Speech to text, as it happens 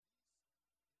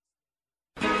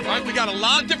right? We got a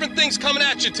lot of different things coming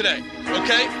at you today,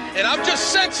 okay? And I'm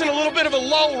just sensing a little bit of a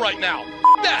lull right now.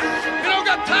 That. We don't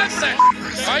got time for that, all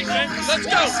right? Let's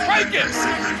go. Crank it.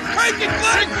 Crank it,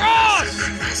 Glenn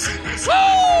Cross. Woo!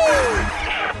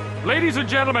 Ladies and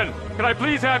gentlemen, can I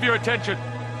please have your attention?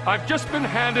 I've just been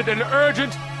handed an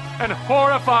urgent and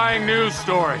horrifying news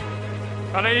story.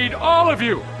 And I need all of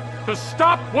you to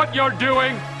stop what you're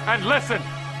doing and listen.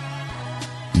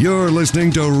 You're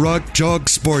listening to Rock Chalk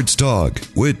Sports Talk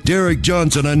with Derek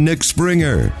Johnson and Nick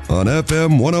Springer on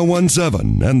FM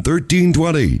 1017 and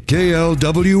 1320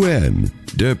 KLWN.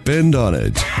 Depend on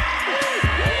it.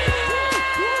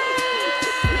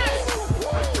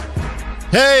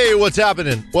 Hey, what's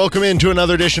happening? Welcome into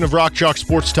another edition of Rock Chalk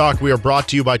Sports Talk. We are brought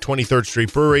to you by 23rd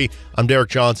Street Brewery. I'm Derek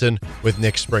Johnson with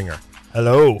Nick Springer.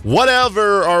 Hello.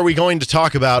 Whatever are we going to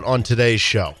talk about on today's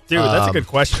show? Dude, that's a good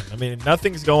question. I mean,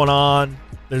 nothing's going on.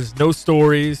 There's no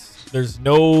stories. There's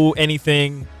no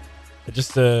anything.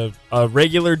 Just a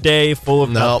regular day full of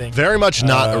nothing. No, very much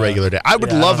not a regular day. I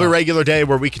would love a regular day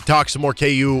where we could talk some more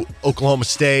KU, Oklahoma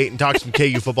State, and talk some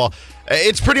KU football.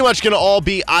 It's pretty much going to all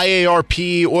be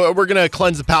IARP. We're going to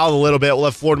cleanse the palate a little bit. We'll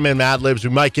have Florida Man Mad Libs.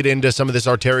 We might get into some of this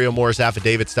Arterio Morris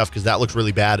affidavit stuff because that looks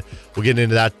really bad. We'll get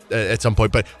into that at some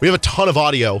point. But we have a ton of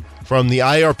audio from the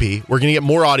IARP. We're going to get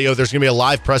more audio. There's going to be a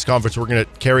live press conference. We're going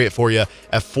to carry it for you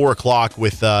at 4 o'clock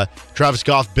with Travis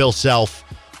Goff, Bill Self,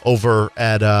 over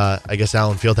at, I guess,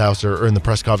 Allen Fieldhouse or in the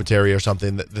press conference area or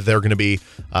something that they're going to be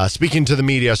speaking to the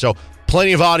media. So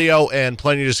plenty of audio and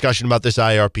plenty of discussion about this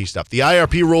IARP stuff. The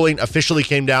IARP ruling officially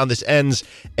came down. This ends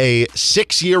a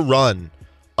 6-year run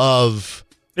of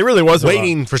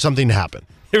waiting for something to happen.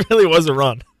 It really was a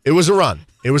run. It was a run.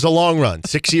 It was a long run.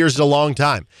 6 years is a long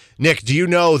time. Nick, do you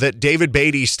know that David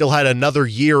Beatty still had another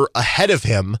year ahead of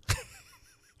him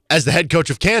as the head coach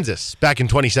of Kansas back in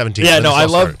 2017? Yeah, no, I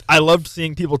loved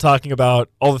seeing people talking about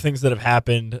all the things that have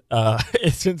happened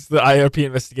since the IARP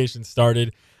investigation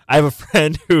started. I have a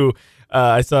friend who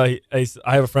I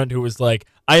have a friend who was like,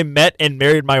 I met and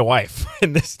married my wife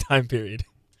in this time period,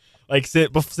 like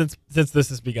since this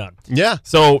has begun. Yeah.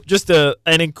 So just an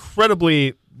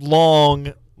incredibly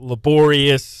long,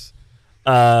 laborious,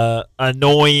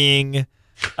 annoying, in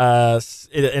a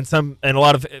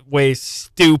lot of ways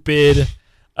stupid,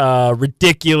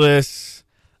 ridiculous,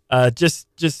 just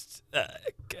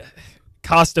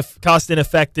cost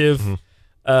ineffective. Mm-hmm.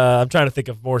 I'm trying to think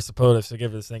of more superlatives to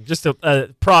give this thing. Just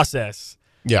a process.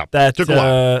 Yeah, that took a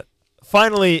while.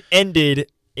 Finally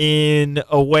ended in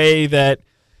a way that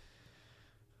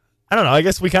I don't know. I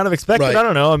guess we kind of expected. Right. I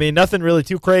don't know. I mean, nothing really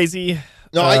too crazy.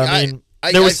 No,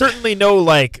 there was certainly no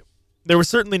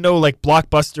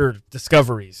blockbuster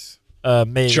discoveries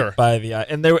made by the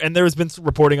and there has been some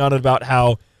reporting on it about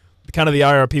how kind of the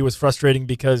IRP was frustrating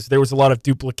because there was a lot of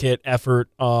duplicate effort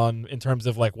in terms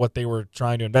of like what they were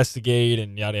trying to investigate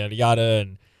and yada yada yada,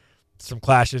 and some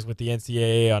clashes with the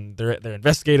NCAA on their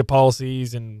investigative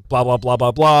policies and blah blah blah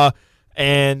blah blah,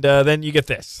 and then you get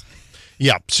this.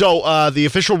 Yeah, so the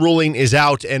official ruling is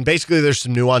out, and basically there's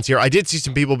some nuance here. I did see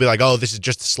some people be like, oh, this is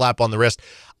just a slap on the wrist.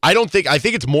 I think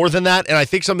it's more than that, and I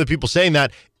think some of the people saying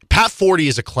that, Pat Forty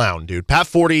is a clown, dude. Pat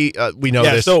Forty, we know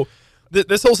this. So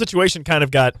this whole situation kind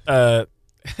of got underblown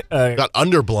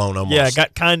almost. Yeah,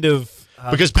 got kind of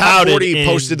because Pat Forty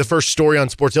posted the first story on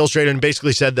Sports Illustrated and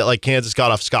basically said that like Kansas got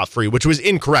off scot-free, which was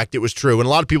incorrect. It was true, and a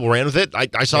lot of people ran with it.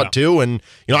 I saw it too, and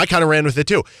I kind of ran with it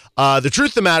too. The truth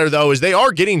of the matter, though, is they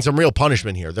are getting some real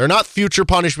punishment here. They're not future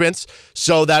punishments,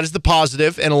 so that is the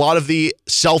positive, and a lot of the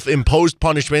self-imposed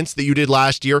punishments that you did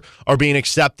last year are being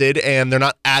accepted, and they're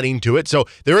not adding to it. So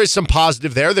there is some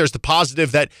positive there. There's the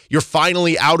positive that you're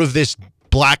finally out of this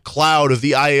black cloud of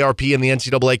the IARP and the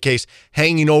NCAA case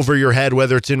hanging over your head,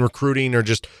 whether it's in recruiting or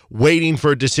just waiting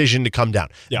for a decision to come down.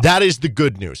 Yeah. That is the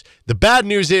good news. The bad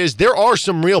news is there are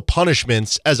some real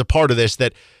punishments as a part of this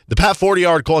that the Pat Forty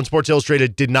article on Sports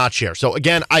Illustrated did not share. So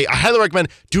again, I highly recommend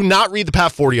do not read the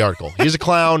Pat Forty article. He's a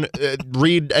clown.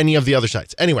 Read any of the other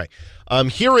sites. Anyway,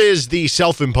 here is the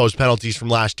self-imposed penalties from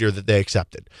last year that they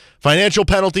accepted. Financial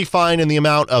penalty fine in the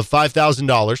amount of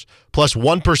 $5,000 plus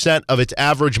 1% of its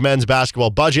average men's basketball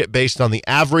budget based on the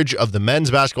average of the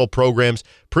men's basketball program's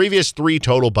previous 3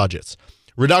 total budgets.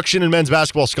 Reduction in men's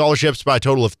basketball scholarships by a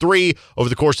total of 3 over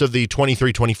the course of the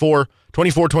 23-24,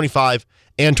 24-25,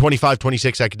 and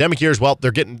 25-26 academic years. Well,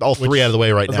 they're getting all 3 out of the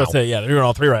way right now. I was about to say, yeah, they're doing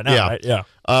all 3 right now, right? Yeah.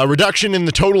 Reduction in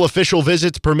the total official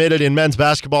visits permitted in men's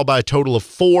basketball by a total of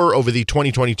 4 over the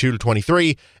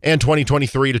 2022-23 and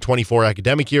 2023-24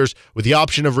 academic years, with the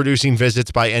option of reducing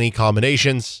visits by any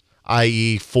combinations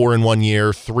i.e. 4 in 1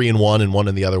 year, 3 in 1, and 1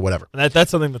 in the other, whatever. And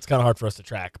that's something that's kind of hard for us to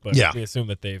track, but we assume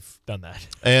that they've done that.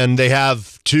 And they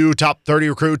have 2 top 30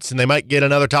 recruits, and they might get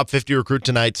another top 50 recruit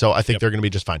tonight, so I think they're going to be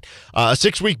just fine. A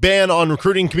 6-week ban on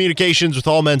recruiting communications with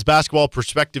all men's basketball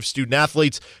prospective student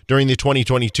athletes during the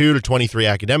 2022 to 23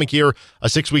 academic year. A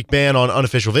 6-week ban on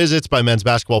unofficial visits by men's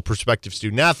basketball prospective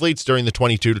student athletes during the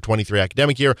 22 to 23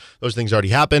 academic year. Those things already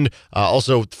happened.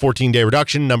 Also, 14-day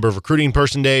reduction, number of recruiting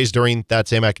person days during that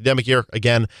same academic year.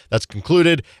 Again, that's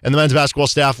concluded. And the men's basketball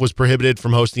staff was prohibited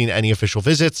from hosting any official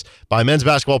visits by men's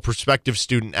basketball prospective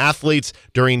student athletes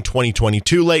during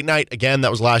 2022 late night. Again,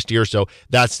 that was last year, so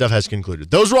that stuff has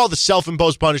concluded. Those were all the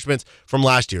self-imposed punishments from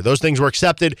last year. Those things were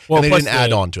accepted, and they didn't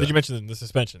add on to it. Did you mention the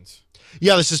suspensions?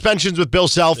 Yeah, the suspensions with Bill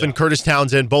Self and Curtis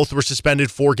Townsend, both were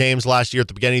suspended 4 games last year at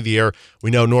the beginning of the year.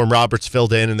 We know Norm Roberts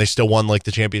filled in, and they still won like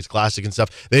the Champions Classic and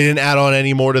stuff. They didn't add on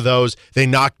any more to those. They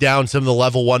knocked down some of the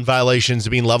level 1 violations to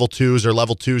being level 2s or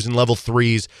level 2s and level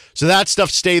 3s. So that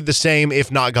stuff stayed the same, if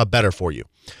not got better for you.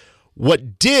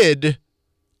 What did,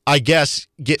 I guess,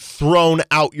 get thrown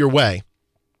out your way?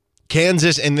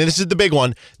 Kansas, and this is the big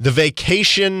one, the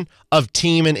vacation of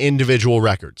team and individual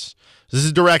records. This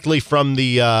is directly from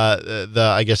the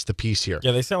I guess the piece here.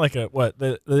 Yeah, they sound like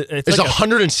it's like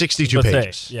 162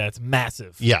 pages. Yeah, it's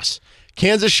massive. Yes.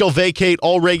 Kansas shall vacate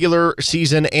all regular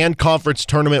season and conference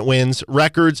tournament wins,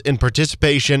 records, and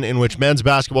participation in which men's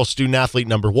basketball student athlete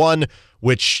number 1,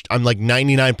 which I'm like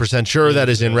 99% sure that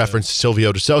is in reference to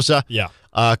Silvio De Sousa,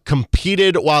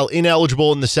 competed while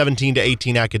ineligible in the 17 to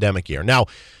 18 academic year. Now,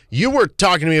 you were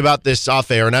talking to me about this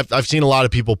off air, and I've seen a lot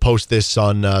of people post this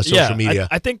on social media.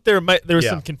 I think there was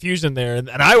some confusion there, and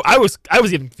I was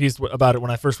even confused about it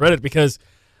when I first read it because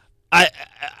I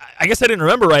guess I didn't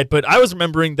remember right, but I was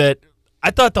remembering that I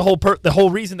thought the whole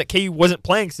reason that KU wasn't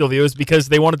playing Silvio is because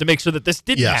they wanted to make sure that this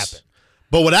didn't happen.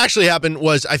 But what actually happened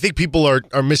was, I think people are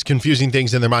misconfusing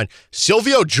things in their mind.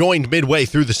 Silvio joined midway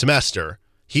through the semester.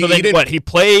 He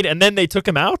played and then they took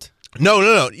him out?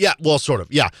 No. Yeah, well, sort of.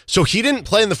 Yeah. So he didn't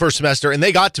play in the first semester, and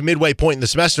they got to midway point in the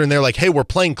semester, and they're like, hey, we're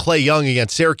playing Clay Young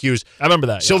against Syracuse. I remember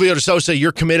that. Silvio De Sousa,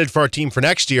 you're committed for our team for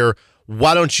next year.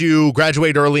 Why don't you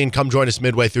graduate early and come join us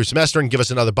midway through semester and give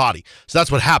us another body? So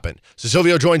that's what happened. So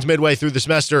Silvio joins midway through the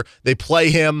semester. They play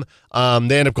him. They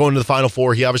end up going to the Final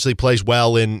Four. He obviously plays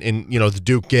well in the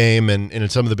Duke game and in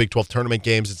some of the Big 12 tournament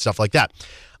games and stuff like that.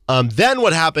 Then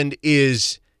what happened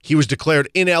is he was declared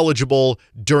ineligible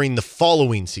during the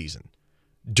following season,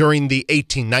 during the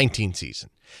 18-19 season.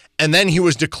 And then he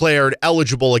was declared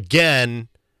eligible again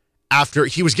after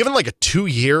he was given like a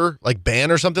 2-year ban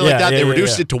or something like that. They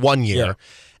reduced it to 1 year. Yeah.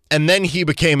 And then he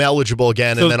became eligible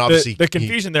again. So and then obviously the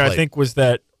confusion there, I think, was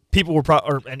that people were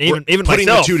even putting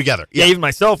myself, the two together. Yeah, even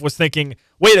myself was thinking,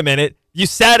 wait a minute, you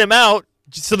sat him out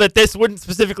so that this wouldn't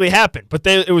specifically happen. But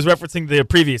it was referencing the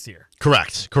previous year.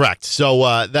 Correct.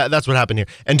 So that's what happened here.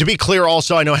 And to be clear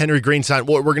also, I know Henry Greenstein,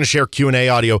 we're going to share Q&A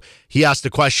audio. He asked a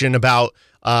question about,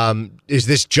 is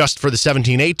this just for the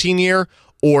 17-18 year,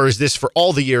 or is this for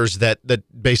all the years that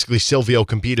basically Silvio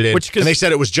competed in? And they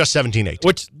said it was just 17-18.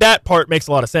 Which that part makes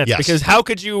a lot of sense. Yes. Because how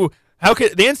could the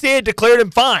NCAA declared him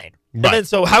fine. Right. And then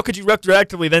so how could you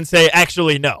retroactively then say,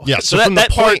 actually, no? Yeah, so that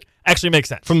part actually makes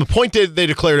sense. From the point that they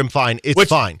declared him fine, it's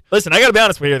fine. Listen, I got to be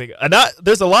honest with you.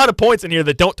 There's a lot of points in here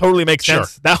that don't totally make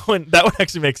sense. Sure. That one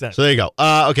actually makes sense. So there you go.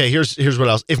 Okay, here's what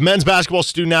else. If men's basketball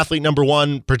student athlete number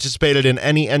 1 participated in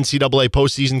any NCAA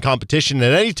postseason competition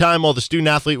at any time while the student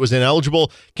athlete was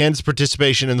ineligible, Kansas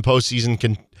participation in the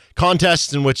postseason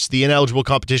contests in which the ineligible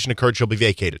competition occurred shall be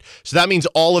vacated. So that means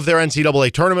all of their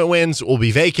NCAA tournament wins will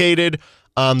be vacated.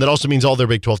 That also means all their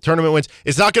Big 12 tournament wins.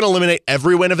 It's not going to eliminate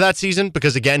every win of that season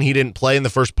because, again, he didn't play in the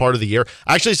first part of the year.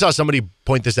 I actually saw somebody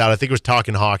point this out. I think it was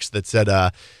Talking Hawks that said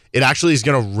it actually is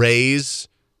going to raise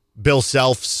Bill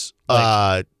Self's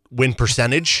win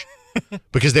percentage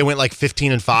because they went like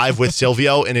 15-5 with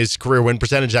Silvio, and his career win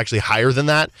percentage is actually higher than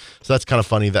that. So that's kind of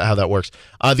funny how that works.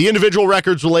 The individual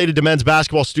records related to men's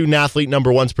basketball student athlete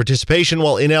number 1's participation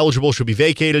while ineligible should be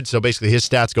vacated. So basically his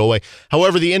stats go away.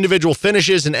 However, the individual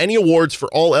finishes and any awards for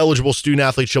all eligible student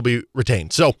athletes shall be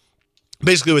retained. So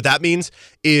basically what that means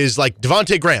is like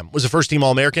Devontae Graham was a first-team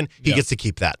All-American. He gets to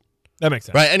keep that. That makes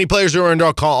sense. Right? Any players who are in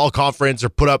all conference or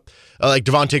put up like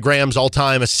Devontae Graham's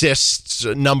all-time assists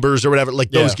numbers or whatever,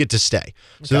 those get to stay.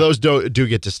 So those do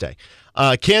get to stay.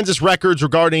 Kansas records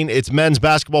regarding its men's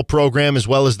basketball program as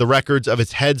well as the records of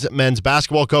its head men's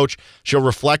basketball coach shall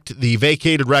reflect the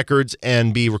vacated records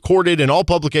and be recorded in all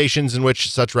publications in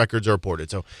which such records are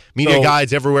reported. So media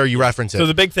guides everywhere you reference it. So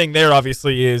the big thing there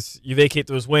obviously is you vacate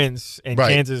those wins, and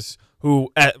Kansas,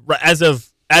 who as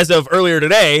of earlier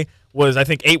today was, I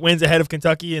think, 8 wins ahead of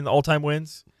Kentucky in the all-time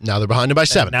wins. Now they're behind by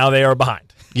 7. And now they are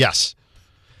behind. Yes.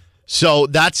 So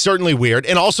that's certainly weird.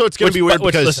 And also it's going to be weird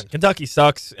because... Listen, Kentucky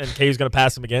sucks, and KU's going to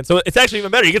pass them again. So it's actually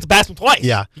even better. You get to pass them twice.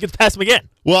 Yeah. You get to pass them again.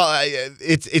 Well,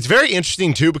 it's very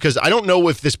interesting, too, because I don't know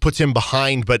if this puts him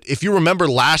behind, but if you remember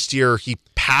last year, he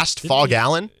passed Fog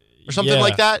Allen or something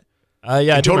like that.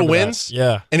 Yeah, in total wins. That.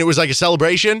 Yeah. And it was like a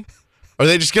celebration. Are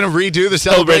they just going to redo the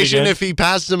celebration if he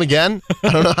passes him again? I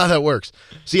don't know how that works.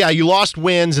 So, yeah, you lost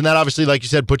wins, and that obviously, like you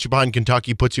said, puts you behind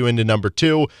Kentucky, puts you into number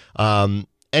 2.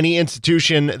 Any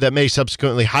institution that may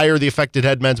subsequently hire the affected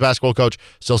head men's basketball coach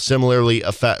still similarly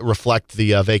reflect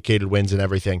the vacated wins and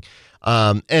everything.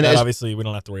 And obviously, we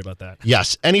don't have to worry about that.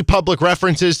 Yes. Any public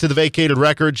references to the vacated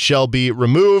record shall be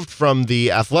removed from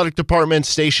the athletic department,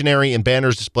 stationery, and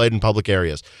banners displayed in public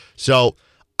areas. So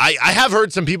I have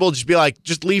heard some people just be like,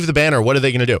 just leave the banner. What are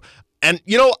they going to do? And,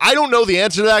 I don't know the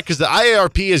answer to that because the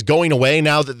IARP is going away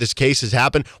now that this case has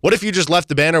happened. What if you just left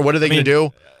the banner? What are they going to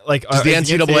do? Like, does the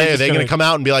NCAA, are they going to come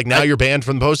out and be like, now you're banned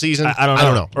from the postseason? I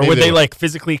don't know. Or would they like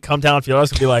physically come down and feel us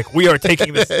and be like, we are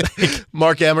taking this?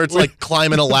 Mark Emmert's like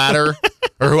climbing a ladder,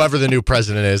 or whoever the new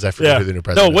president is. I forget who the new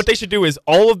president is. No, what they should do is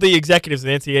all of the executives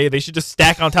in the NCAA, they should just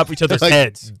stack on top of each other's like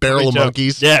heads. Barrel of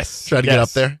monkeys. Yes. Try to get up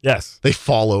there. Yes. They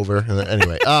fall over.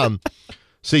 Anyway.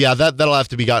 So yeah, that'll have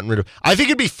to be gotten rid of. I think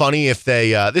it'd be funny if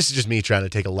they. This is just me trying to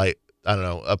take a light,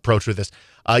 approach with this.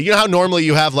 You know how normally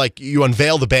you have like you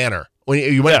unveil the banner when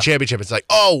you win a championship. It's like,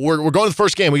 oh, we're going to the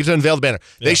first game. We get to unveil the banner.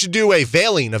 Yeah. They should do a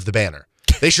veiling of the banner.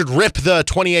 They should rip the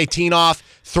 2018 off,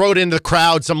 throw it into the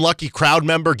crowd. Some lucky crowd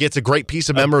member gets a great piece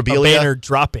of memorabilia. A banner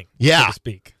dropping, so to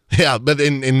speak. Yeah, but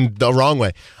in the wrong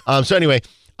way. So anyway.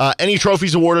 Any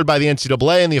trophies awarded by the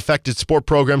NCAA and the affected sport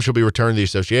program shall be returned to the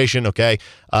association. Okay.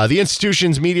 The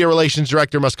institution's media relations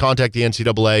director must contact the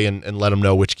NCAA and let them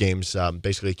know which games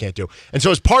basically you can't do. And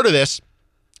so as part of this,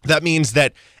 that means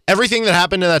that everything that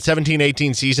happened in that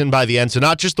 17-18 season by the end, so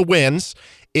not just the wins,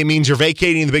 it means you're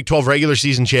vacating the Big 12 regular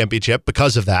season championship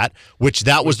because of that, which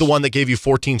was the one that gave you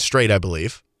 14 straight, I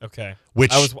believe. Okay.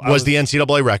 Which was the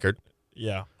NCAA record.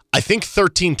 Yeah. I think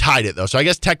 13 tied it, though. So I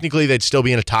guess technically they'd still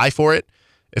be in a tie for it.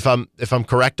 If I'm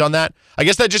correct on that, I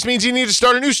guess that just means you need to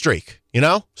start a new streak.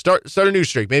 Start a new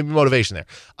streak. Maybe motivation there.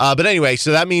 But anyway,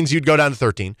 so that means you'd go down to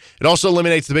 13. It also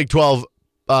eliminates the Big 12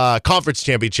 conference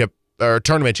championship or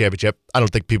tournament championship. I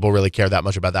don't think people really care that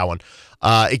much about that one.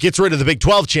 It gets rid of the Big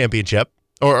 12 championship,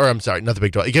 or I'm sorry, not the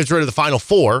Big 12. It gets rid of the Final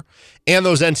Four and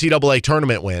those NCAA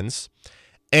tournament wins,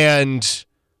 and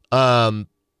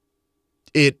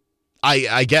it.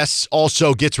 I guess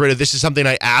also gets rid of, this is something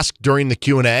I asked during the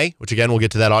Q&A, which again, we'll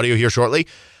get to that audio here shortly.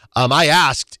 I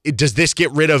asked, does this get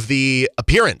rid of the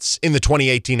appearance in the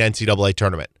 2018 NCAA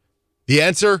tournament? The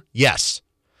answer, yes.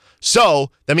 So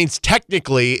that means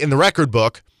technically in the record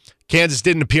book, Kansas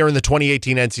didn't appear in the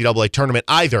 2018 NCAA tournament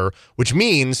either, which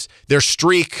means their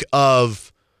streak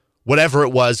of whatever it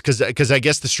was, because I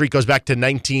guess the streak goes back to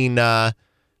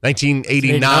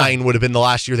 1989 would have been the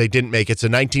last year they didn't make it. So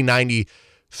 1990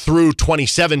 through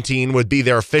 2017 would be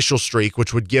their official streak,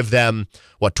 which would give them,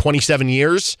 27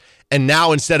 years? And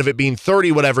now instead of it being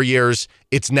 30 whatever years,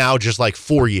 it's now just like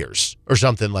 4 years or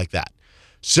something like that.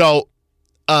 So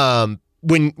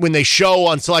when they show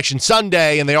on Selection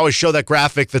Sunday, and they always show that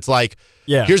graphic that's like,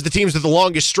 here's the teams with the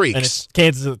longest streaks. And it's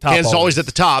Kansas at the top. Kansas always at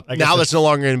the top. Now that's no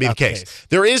longer going to be the case.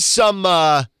 There is some,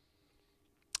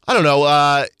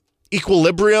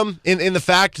 equilibrium in the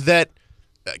fact that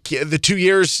the 2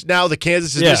 years now that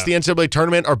Kansas has missed the NCAA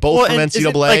tournament are both from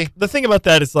NCAA. The thing about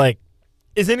that is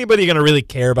is anybody going to really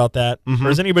care about that? Mm-hmm.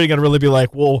 Or is anybody going to really be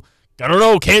like, well, I don't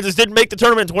know, Kansas didn't make the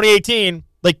tournament in 2018.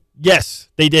 Yes,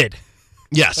 they did.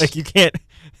 Yes. You can't,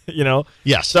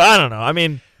 Yes. So I don't know. I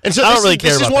mean, and so I don't really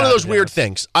care about that. This is one of those weird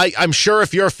things. I'm sure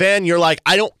if you're a fan, you're like,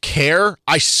 I don't care.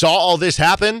 I saw all this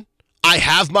happen. I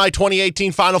have my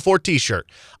 2018 Final Four t-shirt.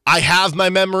 I have my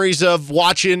memories of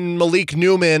watching Malik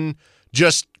Newman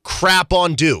just crap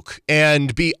on Duke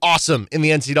and be awesome in the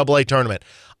NCAA tournament.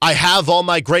 I have all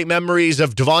my great memories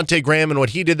of Devontae Graham and what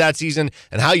he did that season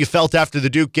and how you felt after the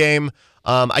Duke game.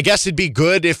 I guess it'd be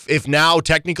good if now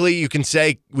technically you can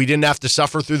say we didn't have to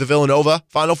suffer through the Villanova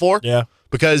Final Four. Yeah.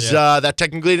 Because that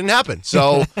technically didn't happen.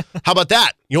 So how about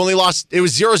that? You only lost, it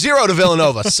was 0-0 to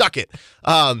Villanova. Suck it.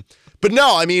 But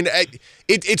no, I mean,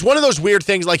 it's one of those weird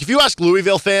things. Like, if you ask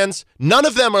Louisville fans, none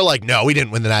of them are like, no, we didn't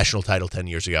win the national title 10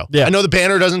 years ago. Yeah. I know the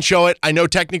banner doesn't show it. I know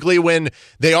technically when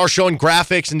they are showing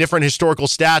graphics and different historical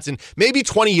stats, and maybe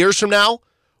 20 years from now,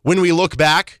 when we look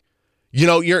back,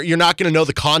 you're not going to know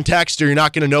the context, or you're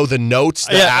not going to know the notes,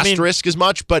 the asterisk as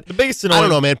much. But the biggest I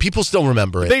don't know, man. People still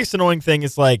remember it. The biggest annoying thing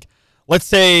is, let's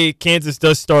say Kansas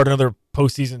does start another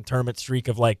postseason tournament streak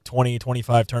of 20,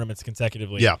 25 tournaments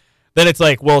consecutively. Yeah. then it's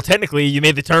like, well, technically you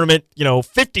made the tournament,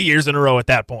 50 years in a row at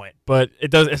that point, but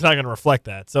it's not going to reflect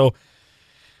that. So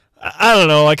I don't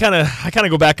know. I kind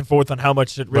of go back and forth on how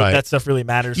much that stuff really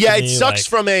matters. Yeah, to me. It sucks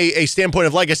from a standpoint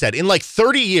of, like I said, in like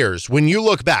 30 years, when you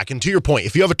look back, and to your point,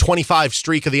 if you have a 25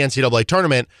 streak of the NCAA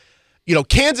tournament,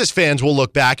 Kansas fans will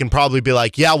look back and probably be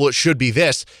like, yeah, well, it should be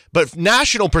this. But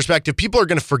national perspective, people are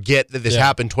going to forget that this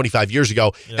happened 25 years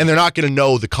ago, and they're not going to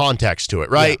know the context to it,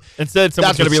 right? Yeah. Instead,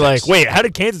 someone's going to be like, wait, how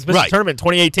did Kansas miss the tournament in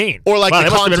 2018? Or like, wow, the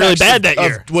context must have been really bad that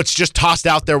year. Of what's just tossed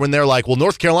out there when they're like, well,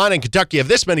 North Carolina and Kentucky have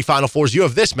this many Final Fours, you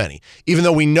have this many. Even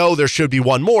though we know there should be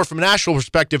one more, from a national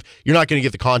perspective, you're not going to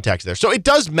get the context there. So it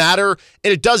does matter,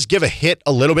 and it does give a hit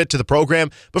a little bit to the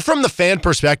program. But from the fan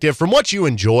perspective, from what you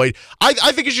enjoyed, I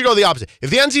think it should go the opposite.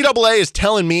 If the NCAA is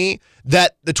telling me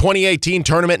that the 2018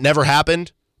 tournament never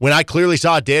happened when I clearly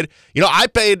saw it did, I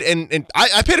paid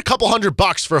I paid a couple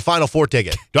 $100 for a Final Four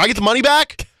ticket. Do I get the money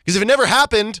back? Because if it never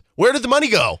happened, where did the money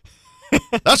go?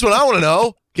 That's what I want to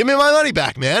know. Give me my money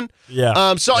back, man.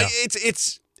 Yeah.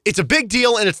 It's a big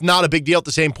deal, and it's not a big deal at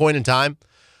the same point in time.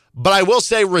 But I will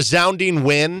say, resounding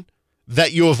win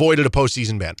that you avoided a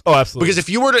postseason ban. Oh, absolutely. Because if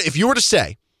you were to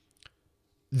say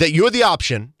that you had the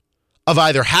option of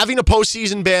either having a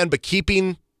postseason ban but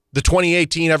keeping the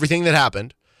 2018 everything that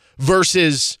happened,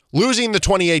 versus losing the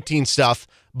 2018 stuff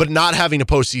but not having a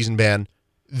postseason ban,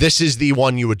 this is the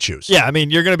one you would choose. Yeah, I mean,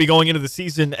 you're going to be going into the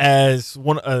season as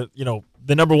one,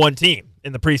 the number one team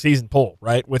in the preseason poll,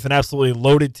 right? With an absolutely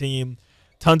loaded team,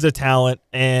 tons of talent,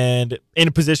 and in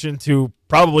a position to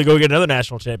probably go get another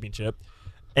national championship,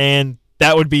 and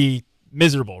that would be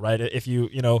miserable, right? If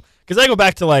because I go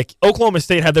back to like Oklahoma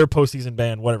State had their postseason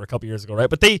ban, a couple years ago, right?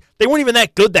 But they weren't even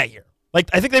that good that year. Like,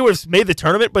 I think they would have made the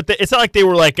tournament, but it's not like they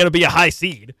were like going to be a high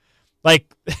seed.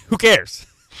 Like, who cares?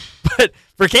 But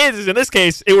for Kansas in this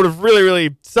case, it would have really,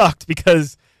 really sucked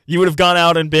because you would have gone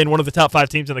out and been one of the top 5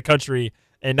 teams in the country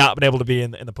and not been able to be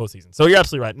in the postseason. So you're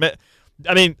absolutely right.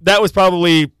 I mean, that was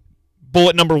probably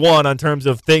bullet number 1 on terms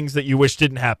of things that you wish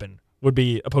didn't happen would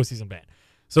be a postseason ban.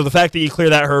 So the fact that you clear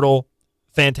that hurdle,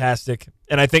 fantastic.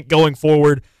 And I think going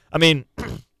forward, I mean,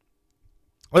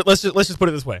 let's just put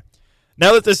it this way.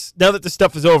 Now that this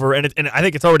stuff is over, and I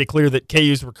think it's already clear that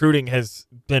KU's recruiting has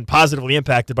been positively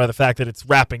impacted by the fact that it's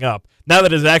wrapping up. Now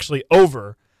that it's actually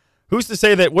over, who's to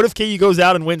say that what if KU goes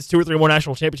out and wins 2 or 3 more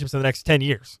national championships in the next 10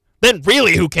 years? Then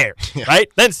really, who cares, right?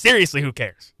 Then seriously, who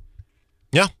cares?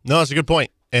 Yeah, no, that's a good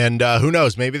point. And who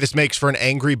knows? Maybe this makes for an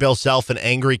angry Bill Self, an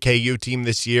angry KU team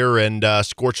this year, and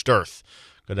scorched earth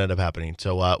could end up happening.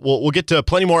 So we'll get to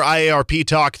plenty more IARP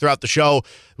talk throughout the show.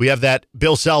 We have that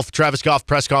Bill Self, Travis Goff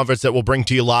press conference that we'll bring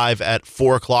to you live at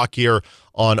 4 o'clock here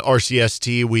on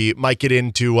RCST. We might get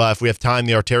into, if we have time,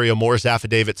 the Arterio Morris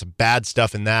affidavit, some bad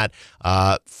stuff in that.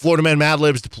 Florida Man Mad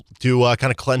Libs to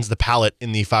kind of cleanse the palate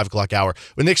in the 5 o'clock hour.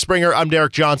 With Nick Springer, I'm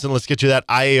Derek Johnson. Let's get you that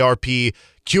IARP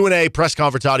Q&A press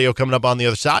conference audio coming up on the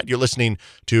other side. You're listening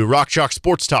to Rock Chalk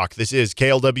Sports Talk. This is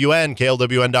KLWN,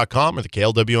 KLWN.com, or the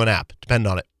KLWN app. Depend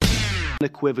on it.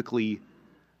 Unequivocally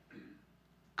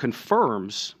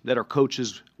confirms that our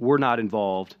coaches were not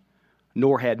involved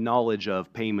nor had knowledge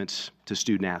of payments to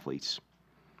student athletes.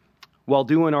 While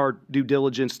doing our due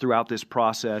diligence throughout this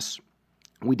process,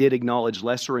 we did acknowledge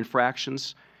lesser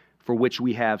infractions for which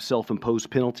we have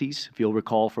self-imposed penalties, if you'll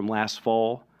recall from last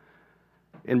fall.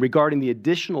 And regarding the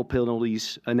additional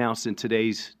penalties announced in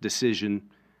today's decision,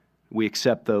 we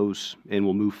accept those and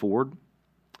will move forward.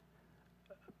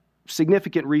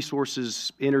 Significant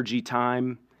resources, energy,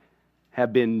 time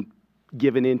have been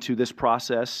given into this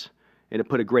process, and it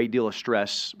put a great deal of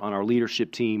stress on our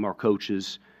leadership team, our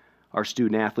coaches, our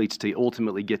student athletes to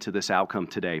ultimately get to this outcome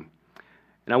today.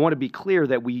 And I want to be clear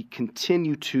that we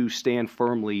continue to stand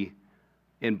firmly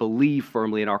and believe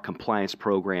firmly in our compliance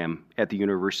program at the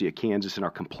University of Kansas and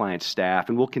our compliance staff,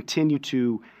 and we'll continue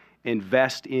to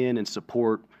invest in and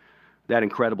support that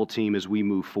incredible team as we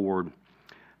move forward.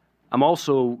 I'm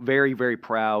also very, very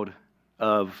proud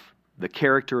of the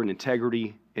character and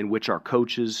integrity in which our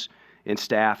coaches and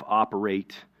staff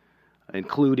operate,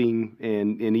 including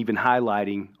and even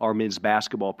highlighting our men's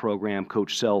basketball program,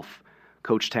 Coach Self,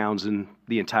 Coach Townsend,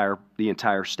 the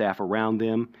entire staff around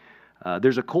them.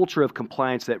 There's a culture of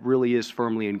compliance that really is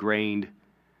firmly ingrained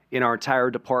in our entire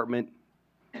department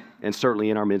and certainly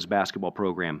in our men's basketball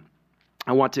program.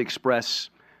 I want to express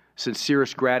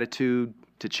sincerest gratitude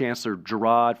to Chancellor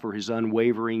Girard for his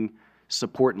unwavering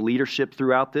support and leadership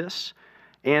throughout this,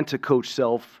 and to Coach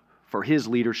Self for his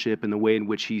leadership and the way in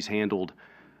which he's handled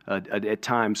at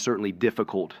times certainly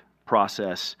difficult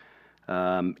process,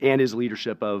 and his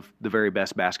leadership of the very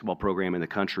best basketball program in the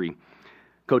country.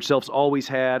 Coach Self's always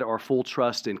had our full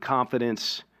trust and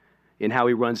confidence in how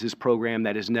he runs his program.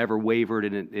 That has never wavered,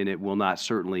 and it will not,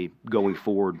 certainly going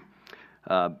forward.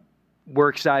 We're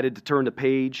excited to turn the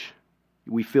page.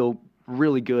 We feel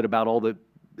really good about all the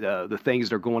things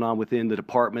that are going on within the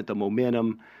department, the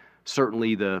momentum,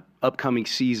 certainly the upcoming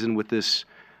season with this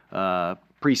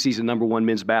preseason #1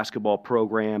 men's basketball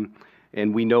program.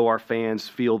 And we know our fans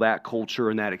feel that culture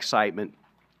and that excitement.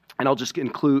 And I'll just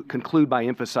conclude by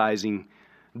emphasizing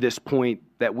this point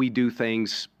that we do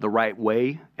things the right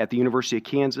way at the University of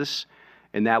Kansas,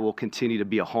 and that will continue to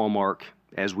be a hallmark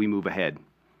as we move ahead.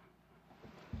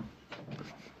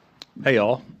 Hey,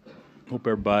 all. Hope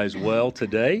everybody's well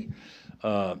today.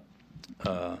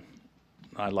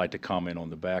 I'd like to comment on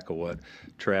the back of what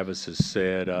Travis has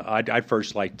said. I'd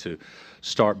first like to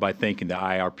start by thanking the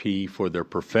IARP for their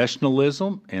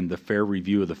professionalism and the fair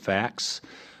review of the facts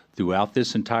throughout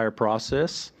this entire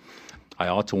process. I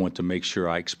also want to make sure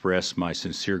I express my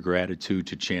sincere gratitude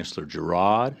to Chancellor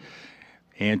Girard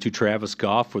and to Travis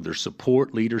Goff for their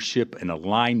support, leadership, and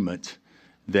alignment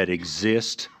that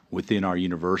exist within our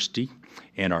university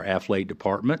and our athletic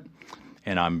department.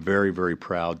 And I'm very, very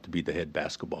proud to be the head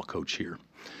basketball coach here.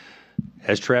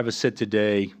 As Travis said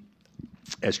today,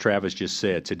 as Travis just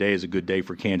said, today is a good day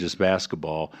for Kansas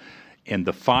basketball, and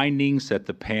the findings that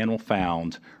the panel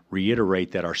found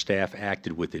reiterate that our staff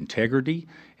acted with integrity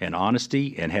and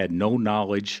honesty and had no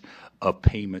knowledge of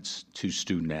payments to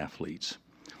student athletes.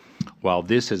 While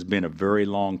this has been a very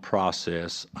long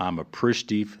process, I'm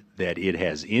appreciative that it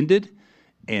has ended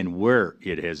and where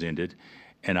it has ended,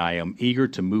 and I am eager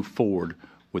to move forward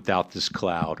without this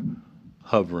cloud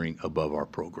hovering above our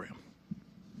program.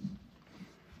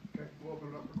 Okay, we'll open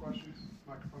it up for questions.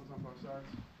 Microphones on both sides.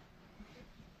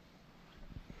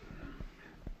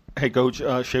 Hey, Coach,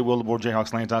 Shea Wildeboard,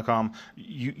 JayhawksLand.com.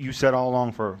 You said all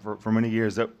along for many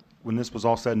years that when this was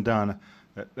all said and done,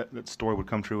 that story would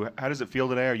come true. How does it feel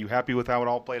today? Are you happy with how it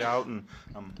all played out, and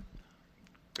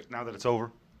now that it's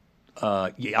over?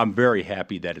 Yeah, I'm very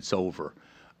happy that it's over.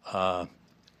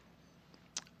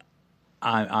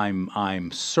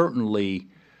 I'm certainly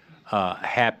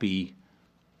happy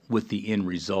with the end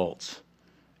results,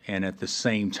 and at the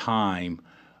same time,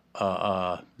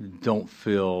 don't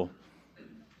feel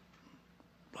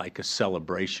like a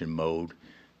celebration mode,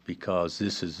 because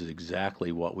this is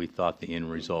exactly what we thought the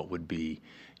end result would be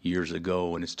years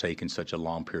ago, and it's taken such a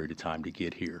long period of time to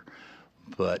get here.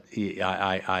 But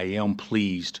I am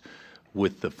pleased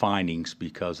with the findings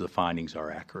because the findings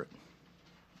are accurate.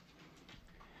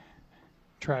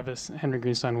 Travis, Henry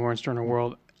Greenstein, Warren's Journal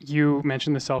World. You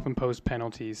mentioned the self-imposed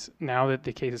penalties. Now that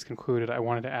the case is concluded, I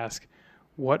wanted to ask,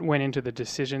 what went into the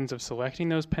decisions of selecting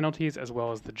those penalties as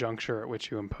well as the juncture at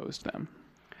which you imposed them?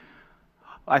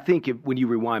 I think when you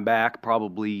rewind back,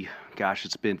 probably,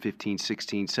 it's been 15,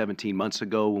 16, 17 months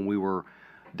ago when we were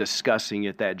discussing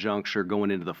at that juncture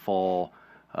going into the fall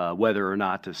whether or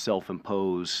not to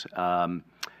self-impose.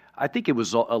 I think it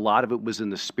was a lot of it was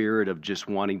in the spirit of just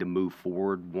wanting to move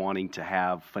forward, wanting to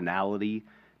have finality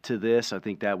to this. I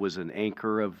think that was an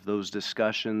anchor of those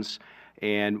discussions.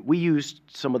 And we used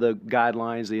some of the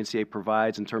guidelines the NCAA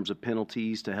provides in terms of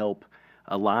penalties to help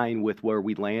align with where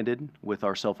we landed with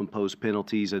our self-imposed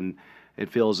penalties, and it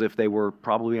feels as if they were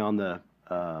probably on the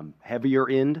heavier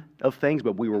end of things,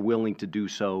 but we were willing to do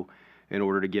so in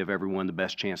order to give everyone the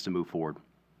best chance to move forward.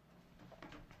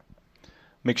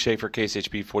 Mick Schaefer,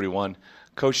 KSHB 41.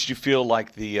 Coach, did you feel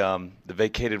like the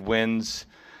vacated wins,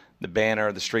 the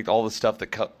banner, the streak, all the stuff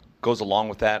that goes along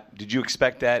with that, did you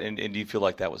expect that, and do you feel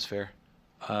like that was fair?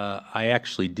 I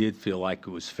actually did feel like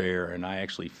it was fair, and I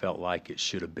actually felt like it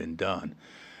should have been done.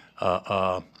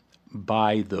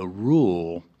 By the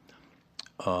rule,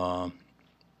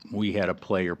 we had a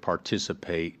player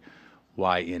participate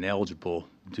while ineligible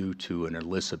due to an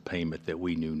illicit payment that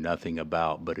we knew nothing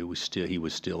about, but he was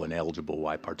still ineligible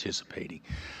while participating.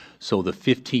 So the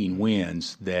 15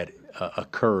 wins that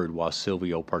occurred while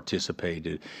Silvio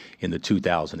participated in the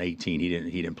 2018, he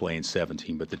didn't play in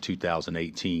 17, but the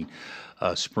 2018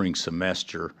 spring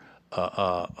semester,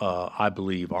 I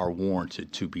believe are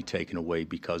warranted to be taken away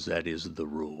because that is the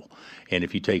rule. And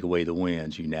if you take away the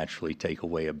wins, you naturally take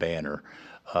away a banner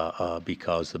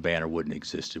because the banner wouldn't have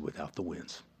existed without the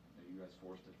wins. Are you guys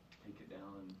forced to take it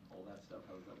down and all that stuff?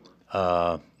 How does that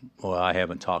work? Well, I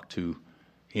haven't talked to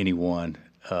anyone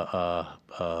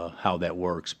how that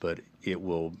works, but it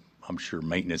will. I'm sure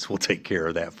maintenance will take care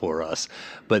of that for us.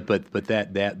 But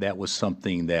that was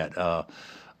something that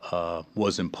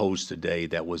was imposed today.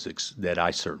 That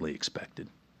I certainly expected.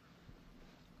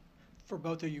 For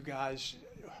both of you guys,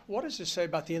 what does this say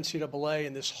about the NCAA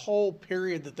and this whole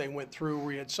period that they went through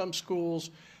where you had some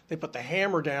schools, they put the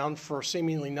hammer down for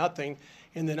seemingly nothing,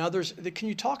 and then others. Can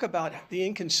you talk about the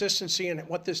inconsistency and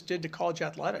what this did to college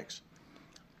athletics?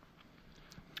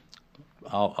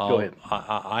 Go ahead.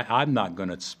 I'm not going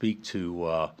to speak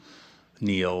to,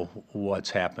 Neil, what's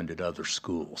happened at other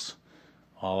schools.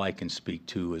 All I can speak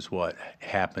to is what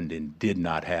happened and did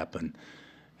not happen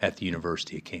at the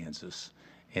University of Kansas.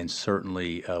 And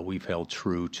certainly we've held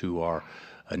true to our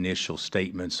initial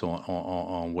statements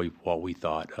on what we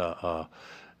thought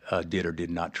did or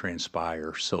did not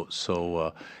transpire.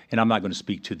 So, and I'm not going to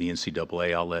speak to the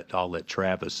NCAA. I'll let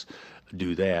Travis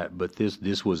do that. But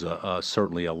this was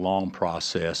certainly a long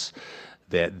process.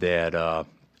 That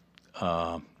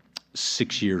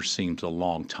 6 years seems a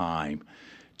long time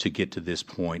to get to this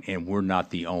point, and we're not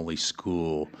the only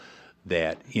school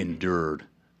that endured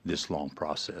this long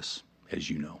process,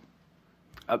 as you know.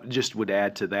 I just would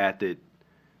add to that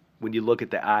when you look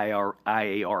at the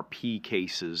IARP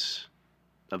cases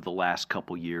of the last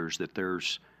couple years, that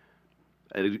there's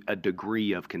a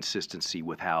degree of consistency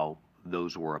with how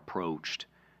those were approached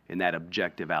and that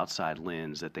objective outside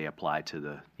lens that they applied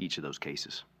to each of those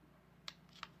cases.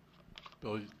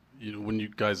 Bill, when you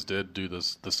guys did do the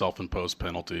self-imposed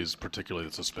penalties, particularly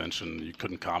the suspension, you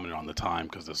couldn't comment on the time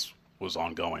because this was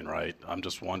ongoing, right? I'm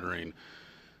just wondering,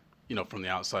 from the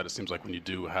outside, it seems like when you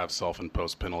do have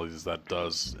self-imposed penalties, that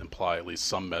does imply at least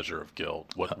some measure of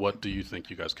guilt. What do you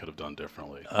think you guys could have done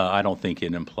differently? I don't think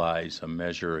it implies a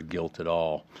measure of guilt at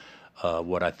all.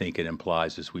 What I think it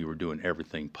implies is we were doing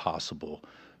everything possible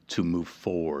to move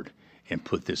forward and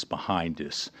put this behind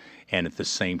us, and at the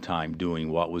same time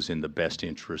doing what was in the best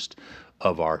interest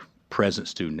of our present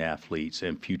student athletes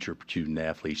and future student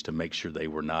athletes to make sure they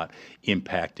were not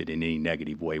impacted in any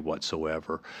negative way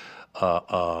whatsoever.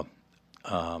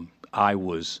 I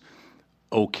was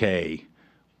okay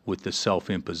with the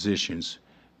self-impositions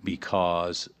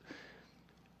because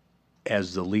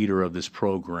as the leader of this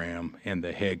program and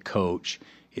the head coach,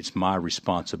 it's my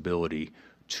responsibility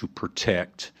to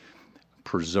protect,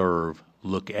 preserve,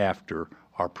 look after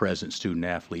our present student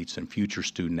athletes and future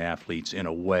student athletes in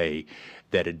a way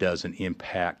that it doesn't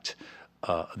impact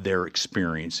their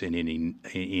experience in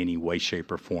any way,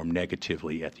 shape, or form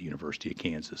negatively at the University of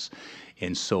Kansas.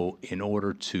 And so in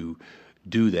order to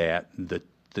do that,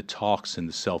 the talks and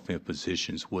the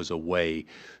self-impositions was a way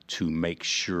to make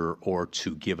sure or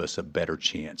to give us a better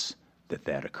chance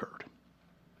that occurred.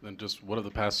 Then just what have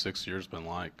the past 6 years been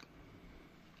like?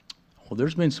 Well,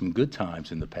 there's been some good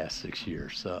times in the past 6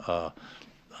 years. The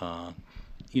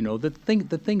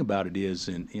thing about it is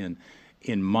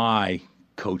in my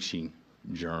coaching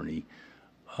journey,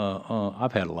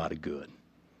 I've had a lot of good,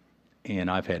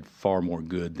 and I've had far more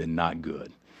good than not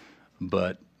good.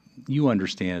 But you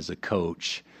understand, as a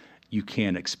coach, you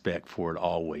can't expect for it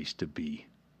always to be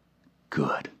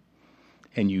good,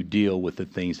 and you deal with the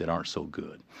things that aren't so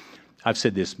good. I've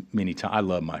said this many times. I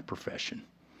love my profession,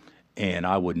 and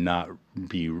I would rather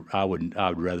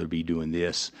be doing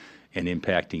this and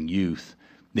impacting youth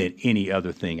than any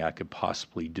other thing I could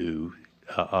possibly do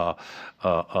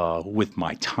with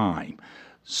my time.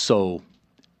 So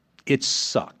it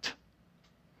sucked.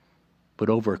 But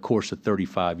over a course of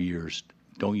 35 years,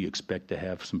 don't you expect to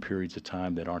have some periods of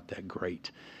time that aren't that great?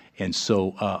 And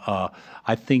so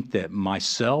I think that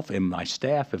myself and my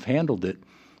staff have handled it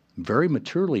very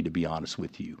maturely, to be honest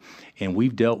with you. And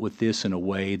we've dealt with this in a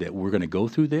way that we're going to go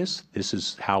through this. This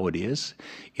is how it is.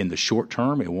 In the short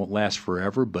term, it won't last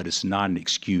forever, but it's not an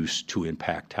excuse to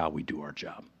impact how we do our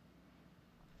job.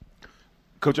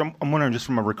 Coach, I'm wondering, just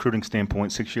from a recruiting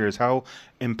standpoint, 6 years, how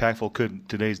impactful could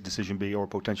today's decision be or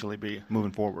potentially be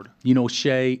moving forward?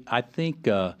 Shay, I think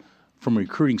from a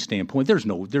recruiting standpoint, there's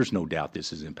no doubt this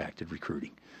has impacted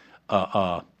recruiting.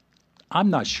 I'm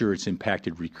not sure it's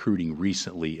impacted recruiting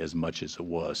recently as much as it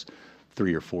was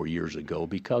 3 or 4 years ago,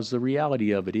 because the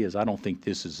reality of it is I don't think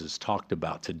this is as talked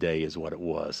about today as what it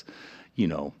was,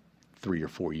 3 or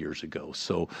 4 years ago.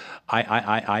 So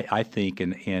I think,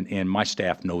 and my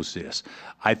staff knows this,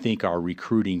 I think our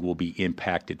recruiting will be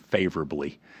impacted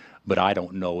favorably, but I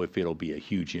don't know if it'll be a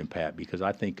huge impact, because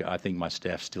I think my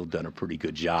staff's still done a pretty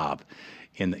good job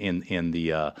in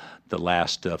the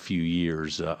last few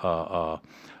years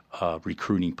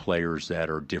recruiting players that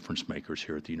are difference makers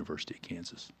here at the University of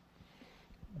Kansas.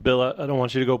 Bill, I don't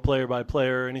want you to go player by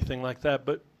player or anything like that,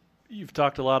 but you've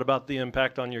talked a lot about the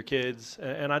impact on your kids,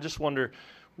 and I just wonder,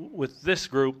 with this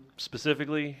group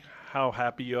specifically, how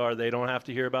happy you are they don't have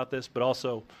to hear about this, but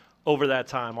also over that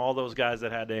time, all those guys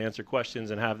that had to answer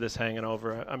questions and have this hanging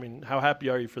over, I mean, how happy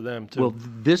are you for them, too? Well,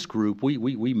 this group,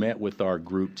 we met with our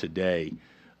group today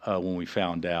when we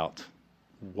found out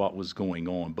what was going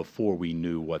on before we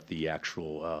knew what the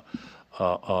actual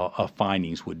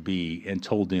findings would be, and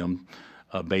told them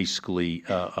basically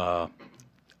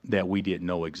that we didn't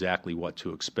know exactly what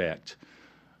to expect.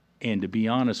 And to be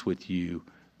honest with you,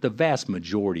 the vast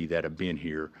majority that have been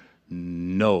here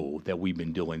know that we've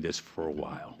been doing this for a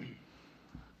while.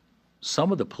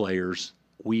 Some of the players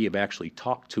we have actually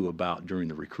talked to about during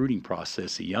the recruiting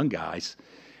process, the young guys,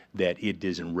 that it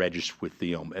doesn't register with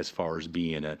them as far as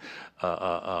being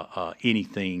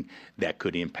anything that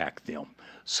could impact them.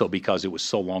 So because it was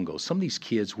so long ago, some of these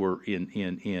kids were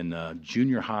in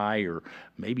junior high or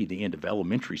maybe the end of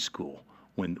elementary school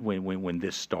when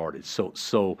this started.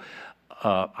 So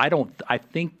I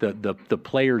think the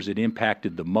players that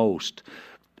impacted the most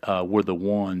were the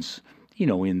ones,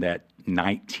 in that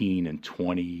 19 and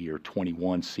 20 or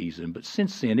 21 season. But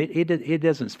since then, it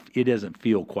doesn't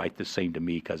feel quite the same to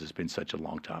me because it's been such a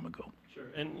long time ago. Sure.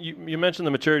 And you mentioned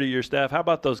the maturity of your staff. How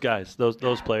about those guys,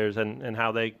 those players, and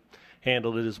how they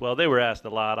handled it as well? They were asked a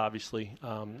lot, obviously,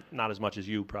 not as much as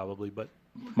you probably, but.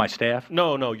 My staff?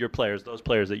 No, your players, those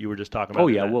players that you were just talking about. Oh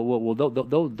yeah,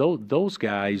 well, those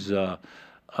guys.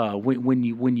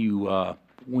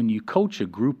 When you coach a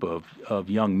group of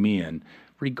young men,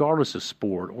 regardless of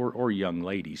sport or young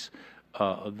ladies,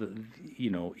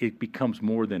 it becomes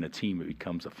more than a team; it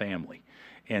becomes a family.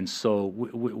 And so,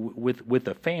 with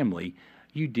a family,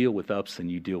 you deal with ups and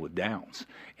you deal with downs.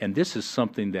 And this is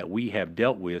something that we have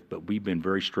dealt with, but we've been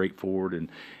very straightforward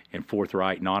and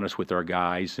forthright and honest with our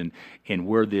guys and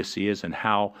where this is and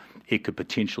how it could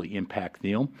potentially impact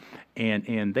them.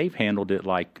 And they've handled it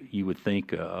like you would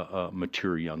think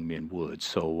mature young men would.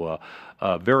 So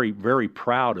very, very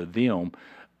proud of them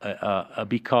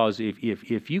because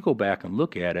if you go back and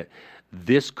look at it,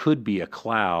 this could be a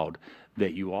cloud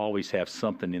that you always have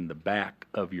something in the back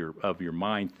of your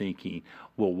mind thinking,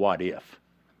 well, what if?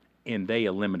 And they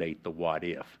eliminate the what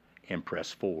if and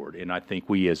press forward. And I think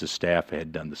we as a staff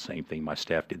had done the same thing. My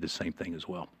staff did the same thing as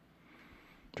well.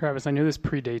 Travis, I know this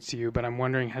predates you, but I'm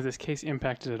wondering, has this case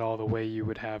impacted at all the way you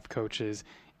would have coaches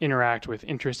interact with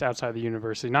interests outside the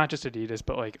university, not just Adidas,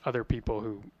 but like other people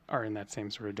who are in that same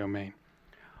sort of domain?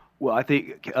 Well, I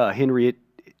think, Henry,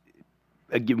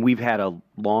 again, we've had a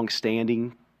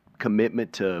long-standing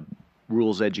commitment to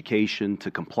rules education,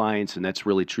 to compliance, and that's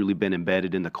really truly been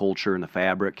embedded in the culture and the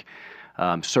fabric.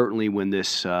 Certainly when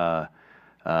this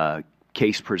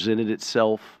case presented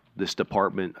itself, this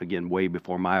department, again, way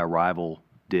before my arrival,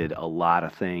 did a lot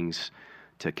of things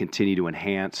to continue to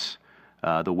enhance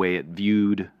the way it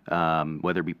viewed,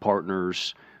 whether it be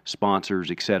partners, sponsors,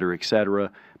 et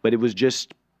cetera, but it was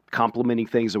just complementing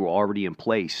things that were already in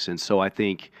place. And so I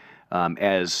think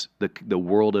as the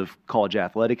world of college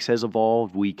athletics has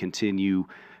evolved, we continue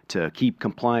to keep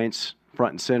compliance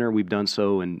front and center. We've done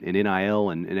so in NIL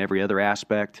and in every other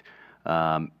aspect.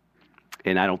 And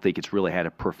I don't think it's really had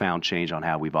a profound change on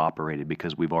how we've operated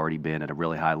because we've already been at a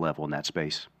really high level in that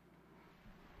space.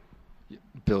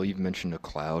 Bill, you've mentioned a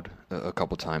cloud a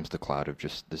couple times, the cloud of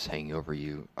just this hanging over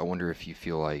you. I wonder if you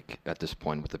feel like at this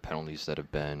point with the penalties that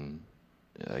have been,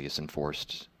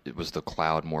 enforced, was the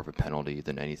cloud more of a penalty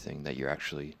than anything that you're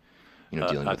actually,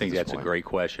 dealing with? I think that's point? A great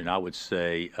question. I would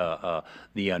say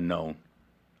the unknown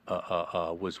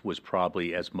was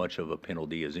probably as much of a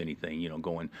penalty as anything.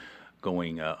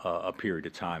 Going a period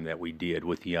of time that we did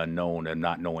with the unknown and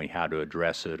not knowing how to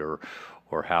address it or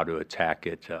how to attack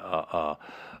it.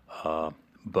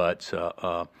 But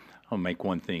I'll make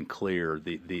one thing clear: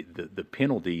 the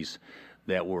penalties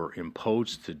that were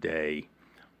imposed today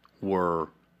were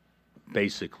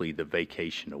basically the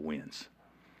vacation of wins.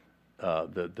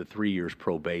 The 3 years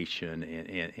probation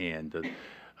and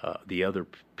the other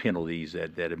penalties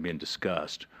that have been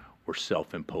discussed were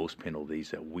self-imposed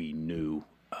penalties that we knew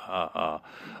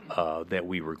that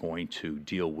we were going to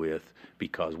deal with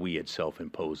because we had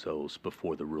self-imposed those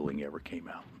before the ruling ever came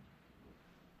out.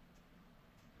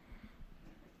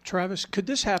 Travis, could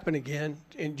this happen again?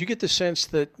 And do you get the sense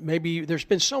that maybe there's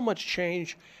been so much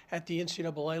change at the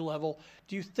NCAA level?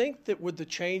 Do you think that with the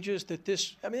changes that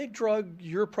they drug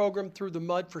your program through the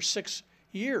mud for 6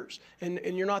 years, and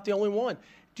you're not the only one.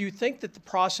 Do you think that the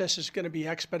process is going to be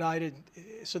expedited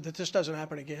so that this doesn't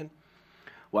happen again?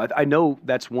 Well, I know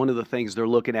that's one of the things they're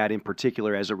looking at in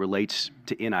particular as it relates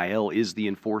to NIL is the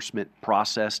enforcement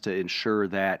process to ensure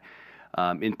that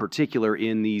in particular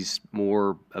in these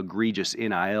more egregious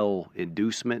NIL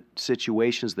inducement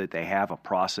situations that they have a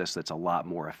process that's a lot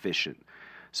more efficient.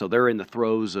 So they're in the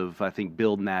throes of, I think,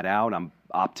 building that out. I'm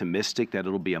optimistic that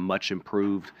it'll be a much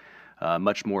improved,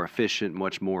 much more efficient,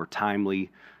 much more timely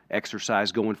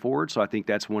exercise going forward. So I think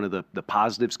that's one of the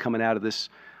positives coming out of this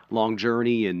long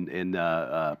journey and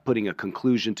putting a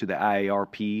conclusion to the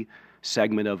IARP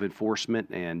segment of enforcement.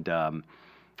 And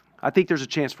I think there's a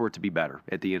chance for it to be better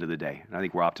at the end of the day, and I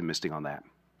think we're optimistic on that.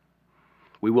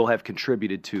 We will have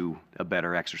contributed to a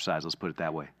better exercise, let's put it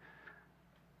that way.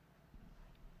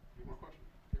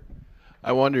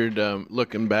 I wondered,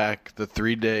 looking back, the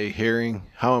 3-day hearing,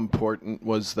 how important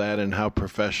was that and how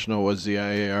professional was the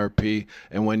IARP?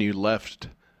 And when you left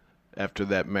after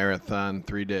that marathon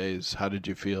 3 days, how did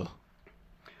you feel?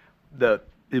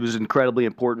 It was incredibly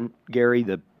important, Gary.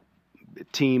 The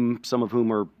team, some of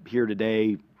whom are here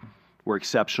today, were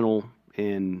exceptional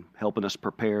in helping us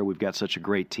prepare. We've got such a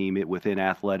great team within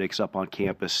athletics up on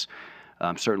campus,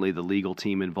 certainly the legal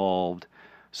team involved.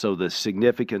 So the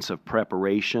significance of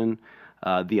preparation,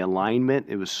 the alignment,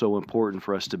 it was so important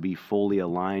for us to be fully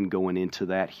aligned going into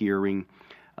that hearing,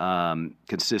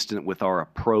 consistent with our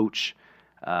approach.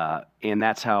 And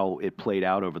that's how it played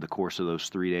out over the course of those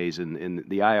 3 days. And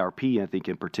the IRP, I think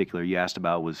in particular, you asked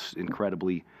about, was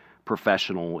incredibly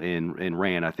professional and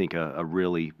ran, I think, a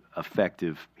really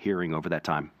effective hearing over that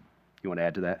time. You want to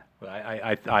add to that?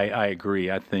 I agree.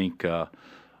 I think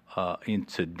in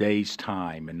today's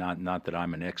time, and not that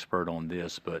I'm an expert on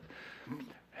this, but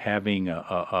having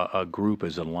a group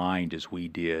as aligned as we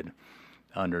did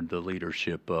under the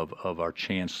leadership of our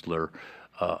chancellor,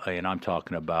 and I'm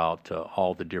talking about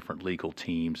all the different legal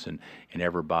teams and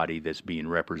everybody that's being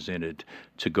represented,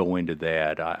 to go into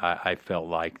that, I felt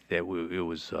like that it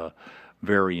was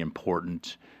very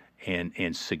important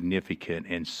and significant,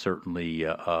 and certainly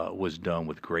was done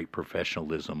with great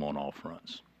professionalism on all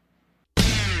fronts.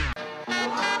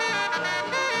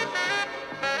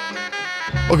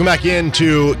 Welcome back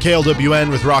into KLWN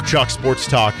with Rock Chalk Sports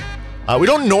Talk. We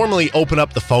don't normally open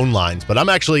up the phone lines, but I'm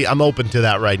open to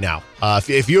that right now.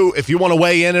 If you want to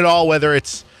weigh in at all, whether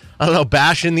it's, I don't know,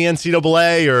 bashing the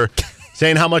NCAA or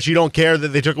saying how much you don't care that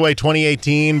they took away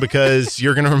 2018 because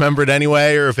you're going to remember it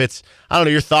anyway, or if it's, I don't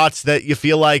know, your thoughts that you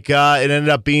feel like it ended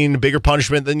up being a bigger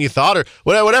punishment than you thought, or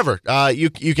whatever. You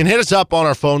can hit us up on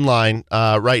our phone line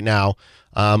right now.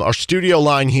 Our studio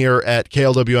line here at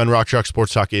KLWN Rock Chalk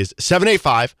Sports Talk is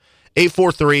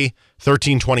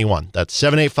 785-843-1321. That's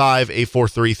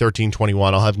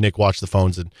 785-843-1321. I'll have Nick watch the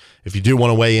phones, and if you do want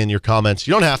to weigh in your comments,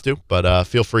 you don't have to, but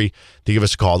feel free to give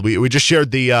us a call. We just shared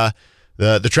the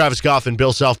Travis Goff and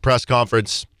Bill Self press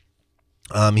conference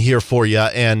here for you.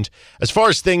 And as far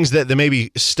as things that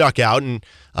maybe stuck out, and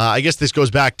I guess this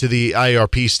goes back to the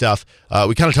IARP stuff,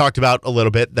 we kind of talked about a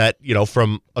little bit that,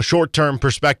 from a short-term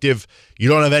perspective, you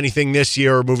don't have anything this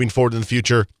year or moving forward in the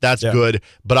future. That's good.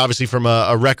 But obviously from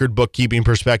a record bookkeeping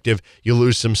perspective, you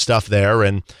lose some stuff there.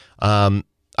 And I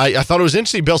thought it was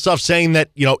interesting, Bill Self saying that,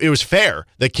 it was fair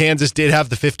that Kansas did have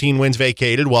the 15 wins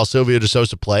vacated while Silvio De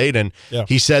Sousa played, and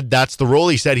he said that's the rule.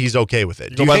 He said he's okay with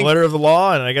it. Do you think, by the letter of the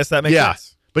law, and I guess that makes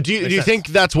sense. But do you think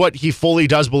that's what he fully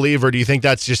does believe, or do you think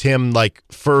that's just him,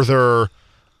 further,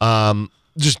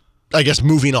 just, I guess,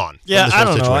 moving on? Yeah, I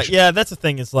don't know. Yeah, that's the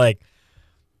thing. It's I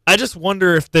just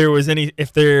wonder if there was any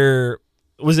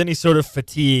sort of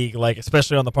fatigue,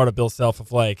 especially on the part of Bill Self,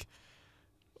 of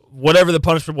whatever the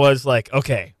punishment was,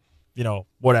 okay,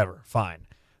 whatever, fine.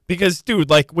 Because, dude,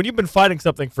 when you've been fighting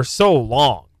something for so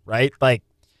long, right? I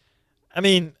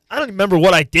mean, I don't remember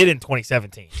what I did in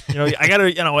 2017. I gotta,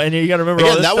 and you gotta remember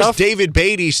all this that stuff. Was David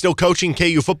Beatty still coaching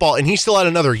KU football, and he still had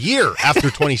another year after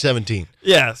 2017.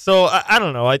 Yeah, so I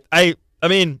don't know. I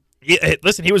mean,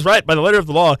 listen, he was right by the letter of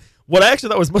the law. What I actually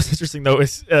thought was most interesting, though,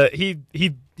 is he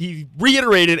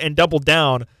reiterated and doubled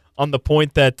down on the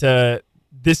point that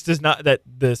this does not, that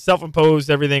the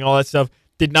self-imposed everything, all that stuff,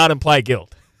 did not imply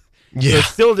guilt. Yeah, so it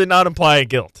still did not imply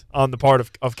guilt on the part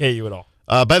of KU at all.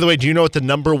 By the way, do you know what the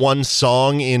number one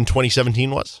song in 2017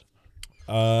 was?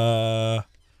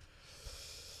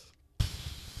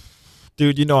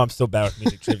 Dude, I'm so bad with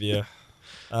music trivia.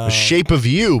 Shape of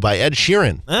You by Ed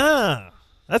Sheeran.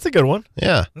 That's a good one.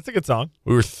 Yeah. That's a good song.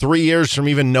 We were 3 years from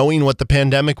even knowing what the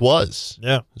pandemic was.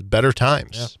 Yeah. It was better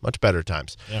times. Yeah. Much better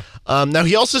times. Yeah. Now,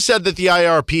 he also said that the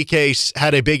IRP case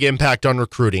had a big impact on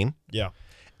recruiting. Yeah.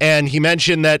 And he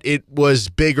mentioned that it was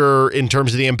bigger in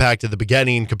terms of the impact at the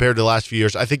beginning compared to the last few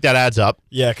years. I think that adds up.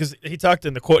 Yeah, because he talked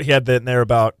in the quote he had in there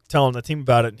about telling the team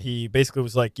about it. He basically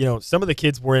was like, some of the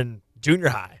kids were in junior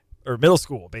high or middle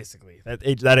school, basically. That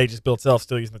age is Bill itself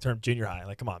still using the term junior high.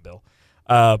 Come on, Bill.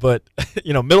 But,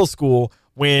 middle school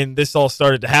when this all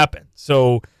started to happen.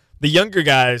 So the younger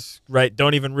guys, right,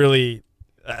 don't even really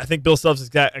 – I think Bill Self's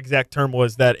exact term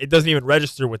was that it doesn't even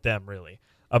register with them really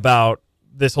about –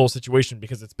 this whole situation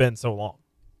because it's been so long.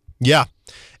 Yeah.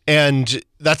 And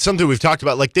that's something we've talked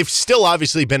about. Like, they've still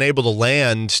obviously been able to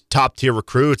land top-tier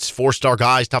recruits, 4-star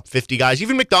guys, top 50 guys,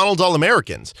 even McDonald's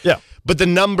All-Americans. Yeah. But the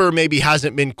number maybe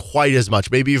hasn't been quite as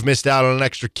much. Maybe you've missed out on an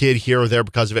extra kid here or there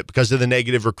because of it, because of the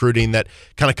negative recruiting that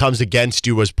kind of comes against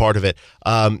you as part of it.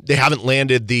 They haven't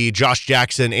landed the Josh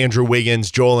Jackson, Andrew Wiggins,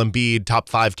 Joel Embiid, top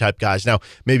 5 type guys. Now,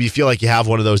 maybe you feel like you have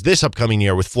one of those this upcoming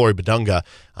year with Flory Badunga,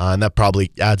 and that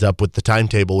probably adds up with the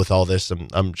timetable with all this,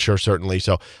 I'm sure, certainly.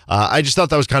 So I just thought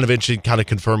that was kind of interesting, kind of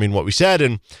confirming what we said.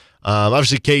 And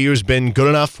obviously KU has been good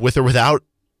enough with or without,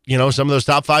 some of those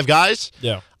top 5 guys.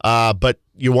 Yeah. But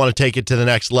you want to take it to the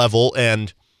next level,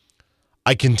 and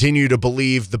I continue to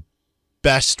believe the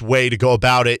best way to go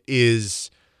about it is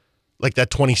like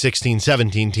that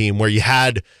 2016-17 team where you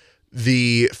had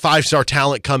the 5-star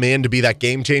talent come in to be that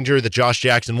game changer that Josh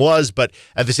Jackson was, but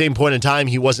at the same point in time,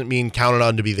 he wasn't being counted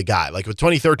on to be the guy. Like with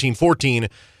 2013-14,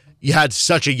 you had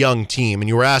such a young team, and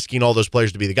you were asking all those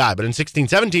players to be the guy. But in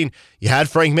 16-17, you had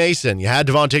Frank Mason, you had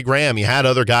Devontae Graham, you had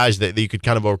other guys that you could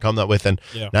kind of overcome that with, and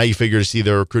now you figure to see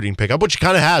the recruiting pick up, which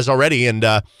kind of has already. And,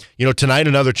 tonight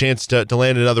another chance to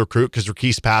land another recruit because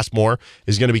Rakeese Passmore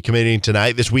is going to be committing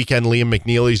tonight. This weekend, Liam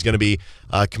McNeely is going to be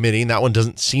committing. That one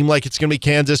doesn't seem like it's going to be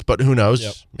Kansas, but who knows?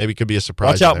 Yep. Maybe it could be a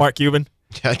surprise. Watch out, Mark Cuban.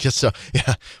 Yeah, I guess so.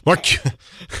 Yeah, Mark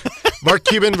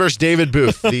Cuban versus David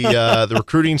Booth, the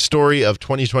recruiting story of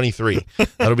 2023.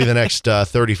 That'll be the next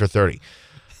 30 for 30.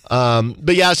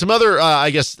 But yeah, some other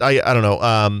I don't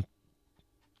know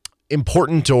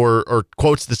important or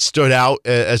quotes that stood out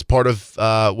as part of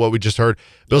what we just heard.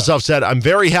 Bill Self said, "I'm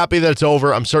very happy that it's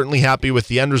over. I'm certainly happy with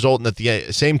the end result, and at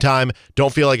the same time,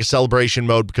 don't feel like a celebration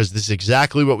mode because this is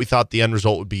exactly what we thought the end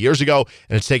result would be years ago,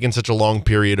 and it's taken such a long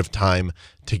period of time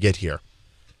to get here."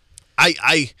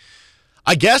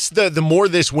 I guess the more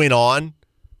this went on,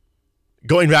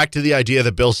 going back to the idea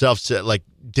that Bill Self said,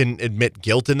 didn't admit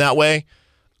guilt in that way,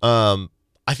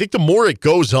 I think the more it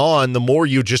goes on, the more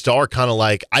you just are kind of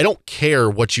like, I don't care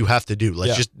what you have to do.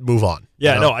 Let's just move on.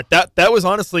 Yeah, no, that was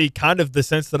honestly kind of the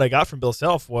sense that I got from Bill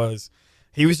Self was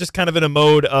he was just kind of in a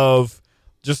mode of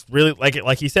just really,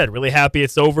 like he said, really happy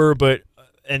it's over, but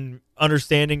and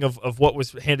understanding of what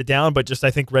was handed down, but just I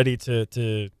think ready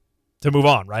to move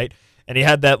on, right? And he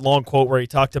had that long quote where he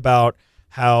talked about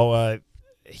how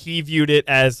he viewed it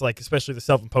as especially the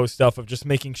self-imposed stuff of just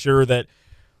making sure that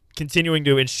continuing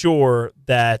to ensure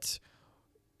that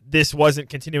this wasn't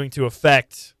continuing to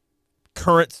affect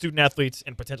current student athletes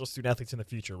and potential student athletes in the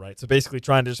future, right? So basically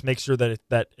trying to just make sure that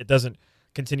it doesn't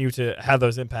continue to have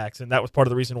those impacts. And that was part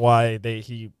of the reason why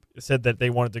he said that they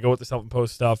wanted to go with the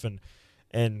self-imposed stuff and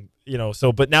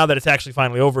but now that it's actually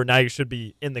finally over, now you should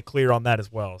be in the clear on that as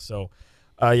well. So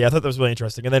I thought that was really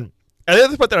interesting. And then the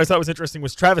other part that I thought was interesting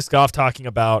was Travis Goff talking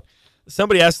about,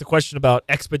 somebody asked the question about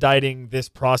expediting this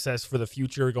process for the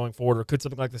future going forward, or could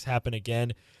something like this happen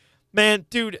again? Man,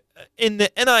 dude, in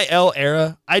the NIL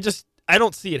era, I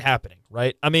don't see it happening,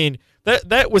 right? I mean,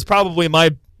 that was probably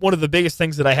one of the biggest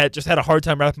things that I had a hard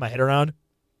time wrapping my head around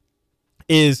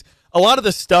is a lot of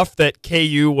the stuff that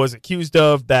KU was accused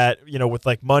of that,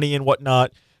 with money and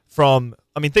whatnot from,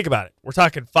 think about it. We're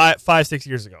talking 5-6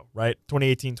 years ago, right?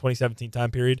 2018, 2017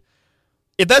 time period.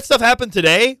 If that stuff happened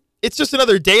today, it's just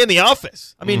another day in the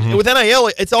office. With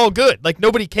NIL, it's all good.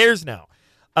 Nobody cares now.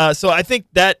 So I think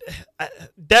that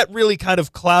really kind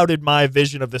of clouded my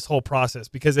vision of this whole process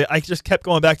because I just kept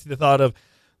going back to the thought of,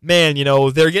 man,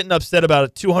 they're getting upset about a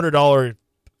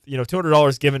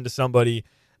 $200 given to somebody,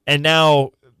 and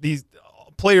now these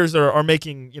players are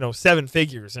making 7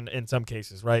 figures in some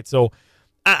cases, right? So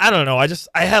I don't know. I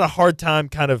had a hard time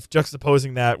kind of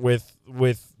juxtaposing that with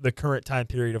the current time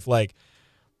period of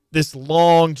this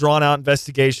long drawn out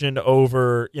investigation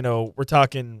over, we're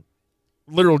talking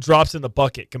literal drops in the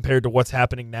bucket compared to what's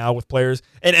happening now with players.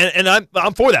 And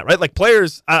I'm for that, right?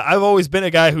 Players, I've always been a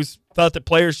guy who's thought that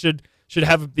players should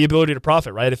have the ability to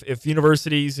profit, right? If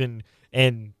universities and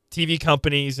TV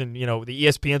companies and, the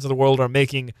ESPNs of the world are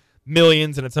making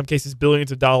millions and in some cases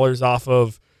billions of dollars off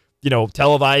of,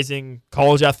 televising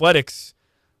college athletics,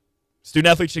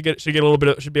 student athletes should be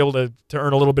able to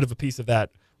earn a little bit of a piece of that,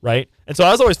 right? And so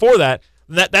I was always for that.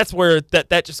 That's where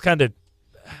that just kind of,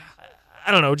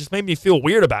 I don't know, just made me feel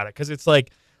weird about it because it's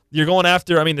you're going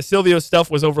after. The Silvio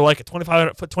stuff was over a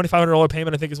 $2,500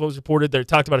 payment, I think is what was reported. They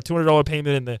talked about a $200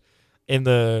 payment in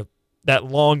that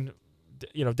long,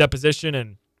 deposition,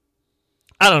 and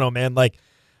I don't know, man.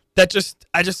 I just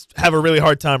have a really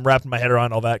hard time wrapping my head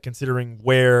around all that, considering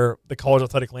where the college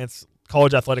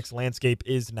athletics landscape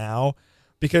is now,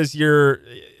 because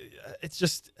it's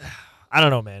just, I don't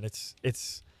know, man. It's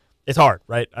hard,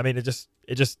 right? I don't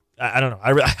know.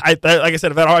 Like I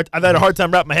said, I've had a hard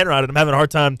time wrapping my head around it. I'm having a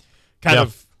hard time kind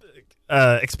of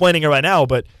explaining it right now,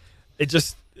 but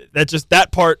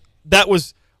that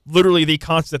was literally the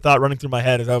constant thought running through my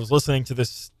head as I was listening to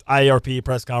this IARP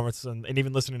press conference and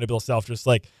even listening to Bill Self, just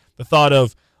like the thought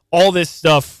of all this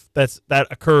stuff that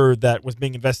occurred that was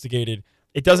being investigated.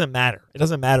 It doesn't matter. It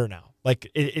doesn't matter now.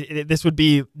 Like this would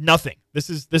be nothing. This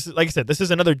is like I said, this is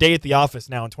another day at the office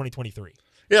now in 2023.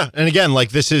 Yeah, and again, like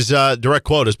this is a direct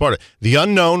quote as part of it. The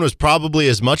unknown was probably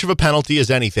as much of a penalty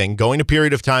as anything, going a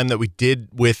period of time that we did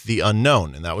with the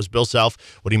unknown. And that was Bill Self,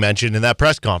 what he mentioned in that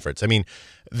press conference. I mean,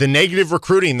 the negative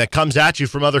recruiting that comes at you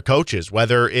from other coaches,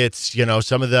 whether it's,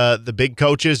 some of the big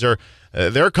coaches or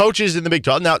there are coaches in the Big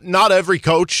 12. Now, not every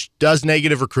coach does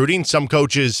negative recruiting. Some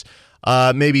coaches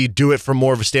maybe do it from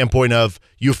more of a standpoint of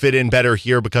you fit in better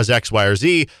here because X, Y, or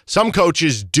Z. Some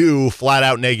coaches do flat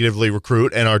out negatively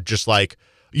recruit and are just like,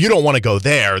 you don't want to go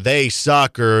there. They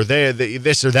suck or they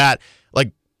this or that.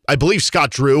 Like, I believe Scott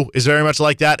Drew is very much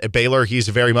like that. At Baylor, he's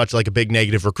very much like a big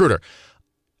negative recruiter.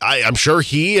 I'm sure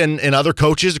he and other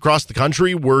coaches across the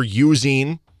country were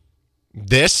using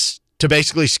this to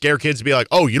basically scare kids to be like,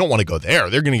 oh, you don't want to go there.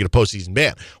 They're going to get a postseason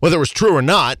ban. Whether it was true or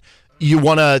not, you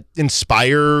want to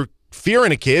inspire fear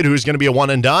in a kid who's going to be a one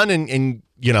and done. And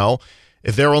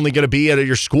if they're only going to be at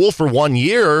your school for 1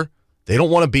 year, they don't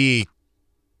want to be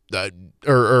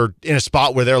or in a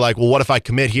spot where they're like, well, what if I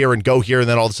commit here and go here and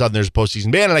then all of a sudden there's a postseason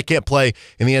ban and I can't play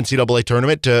in the NCAA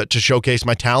tournament to showcase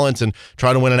my talents and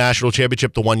try to win a national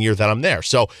championship the 1 year that I'm there.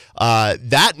 So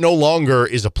that no longer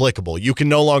is applicable. You can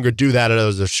no longer do that at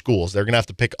other schools. They're going to have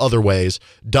to pick other ways,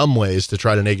 dumb ways to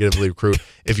try to negatively recruit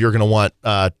if you're going to want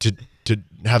to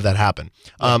have that happen.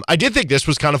 I did think this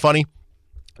was kind of funny.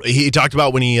 He talked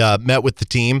about when he met with the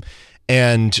team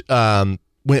and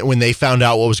when they found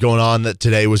out what was going on, that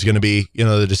today was going to be,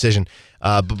 the decision,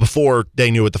 but before they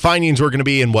knew what the findings were going to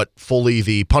be and what fully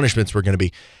the punishments were going to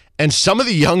be. And some of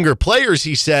the younger players,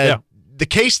 he said, the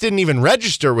case didn't even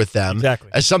register with them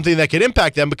as something that could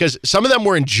impact them because some of them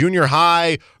were in junior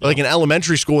high or like in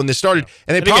elementary school when they started.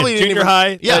 And they probably didn't junior even,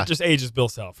 high, that just ages Bill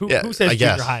Self. Who says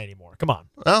junior high anymore? Come on.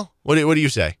 Well, what do you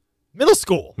say? Middle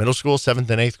school. Middle school, 7th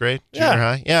and 8th grade? Junior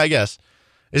high? Yeah, I guess.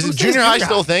 Is it junior high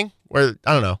still a thing? Where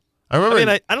I don't know. I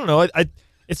remember. I don't know.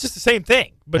 It's just the same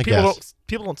thing, but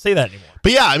people don't say that anymore.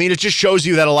 But yeah, I mean, it just shows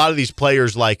you that a lot of these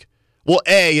players, like, well,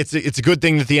 it's a good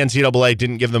thing that the NCAA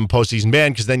didn't give them a postseason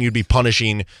ban because then you'd be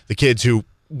punishing the kids who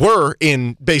were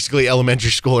in basically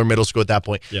elementary school or middle school at that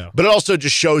point. Yeah. But it also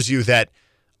just shows you that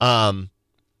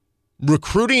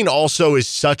recruiting also is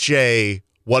such a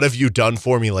 "what have you done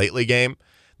for me lately" game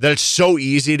that it's so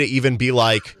easy to even be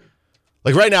like.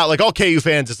 Like right now, like all KU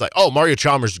fans, it's like, oh, Mario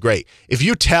Chalmers is great. If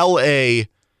you tell a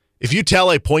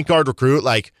point guard recruit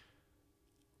like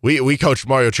we coached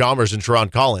Mario Chalmers and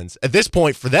Teron Collins, at this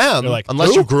point for them, like,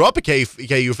 unless you grew up a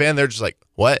KU fan, they're just like,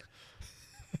 what?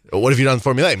 What have you done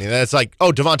for me lately? And then it's like,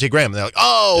 oh, Devontae Graham. And they're like,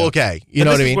 oh, okay. You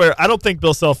know what I mean? Where I don't think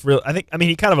Bill Self really. I mean,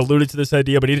 he kind of alluded to this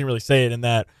idea, but he didn't really say it in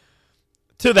that.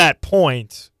 To that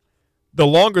point, the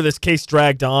longer this case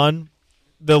dragged on,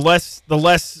 the less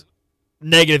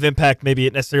negative impact maybe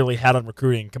it necessarily had on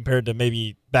recruiting compared to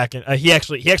maybe back in he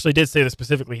actually did say this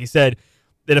specifically. He said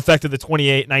it affected the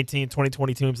 2019,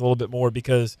 2020 teams a little bit more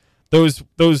because those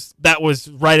that was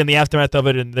right in the aftermath of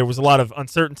it, and there was a lot of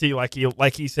uncertainty,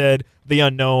 like he said, the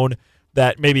unknown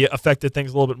that maybe affected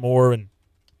things a little bit more.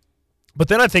 But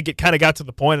then I think it kind of got to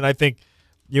the point, and I think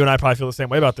you and I probably feel the same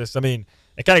way about this. I mean,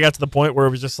 it kind of got to the point where it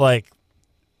was just like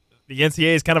the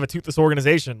NCAA is kind of a toothless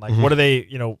organization. Like, what are they,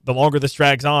 the longer this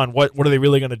drags on, what are they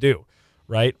really going to do,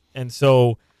 right? And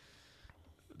so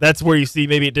that's where you see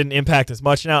maybe it didn't impact as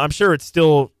much. Now, I'm sure it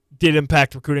still did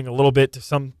impact recruiting a little bit to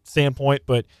some standpoint,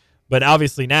 but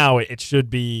obviously now it should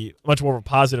be much more of a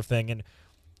positive thing. And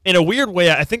in a weird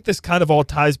way, I think this kind of all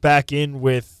ties back in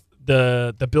with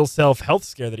the Bill Self health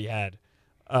scare that he had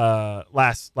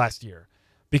last year.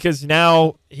 Because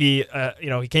now he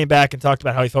came back and talked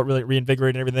about how he felt really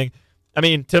reinvigorated and everything. I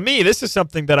mean, to me, this is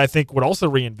something that I think would also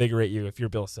reinvigorate you if you're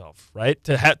Bill Self, right?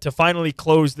 To finally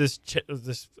close this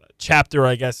chapter,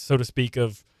 I guess, so to speak,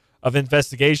 of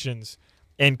investigations,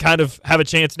 and kind of have a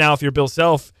chance now, if you're Bill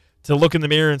Self, to look in the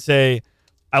mirror and say,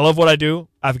 I love what I do.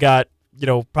 I've got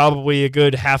probably a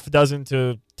good half a dozen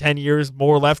to 10 years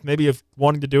more left, maybe, of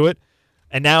wanting to do it,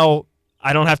 and now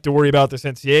I don't have to worry about this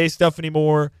NCAA stuff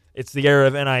anymore. It's the era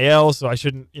of NIL, so I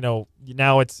shouldn't,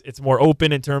 now it's more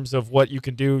open in terms of what you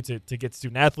can do to get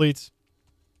student athletes.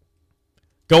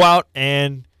 Go out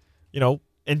and,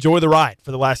 enjoy the ride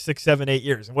for the last 6, 7, 8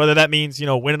 years. And whether that means,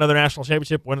 win another national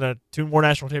championship, win 2 more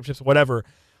national championships, whatever,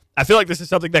 I feel like this is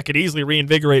something that could easily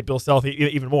reinvigorate Bill Self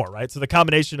even more, right? So the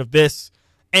combination of this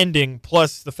ending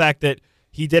plus the fact that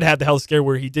he did have the health scare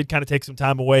where he did kind of take some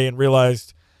time away and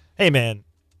realized, hey, man,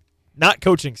 not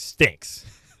coaching stinks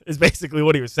is basically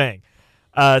what he was saying.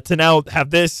 To now have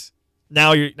this,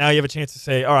 now you have a chance to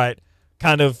say, all right,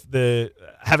 kind of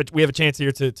we have a chance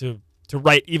here to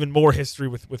write even more history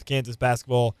with Kansas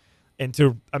basketball, and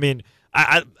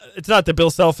it's not that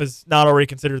Bill Self is not already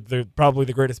considered probably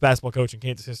the greatest basketball coach in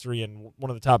Kansas history and one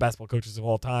of the top basketball coaches of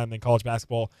all time in college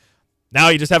basketball. Now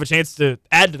you just have a chance to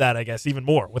add to that, I guess, even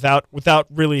more without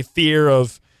really fear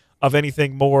of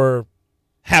anything more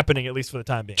happening, at least for the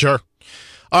time being. Sure.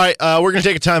 All right, we're going to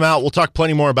take a timeout. We'll talk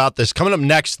plenty more about this. Coming up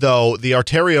next, though, the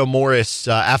Arterio Morris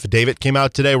affidavit came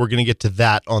out today. We're going to get to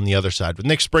that on the other side. With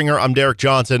Nick Springer, I'm Derek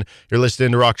Johnson. You're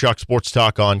listening to Rock Chalk Sports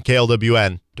Talk on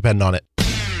KLWN. Depend on it.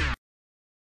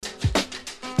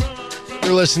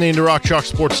 You're listening to Rock Chalk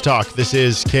Sports Talk. This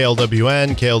is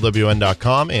KLWN,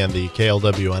 KLWN.com, and the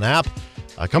KLWN app.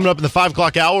 Coming up in the 5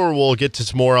 o'clock hour, we'll get to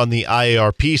some more on the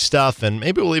IARP stuff, and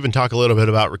maybe we'll even talk a little bit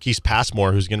about Raquise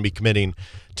Passmore, who's going to be committing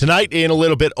tonight in a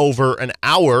little bit over an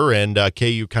hour, and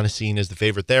KU kind of seen as the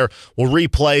favorite there. We'll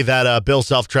replay that Bill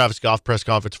Self, Travis Goff press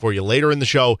conference for you later in the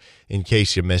show in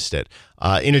case you missed it.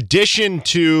 In addition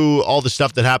to all the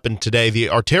stuff that happened today, the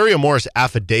Arterio Morris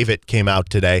affidavit came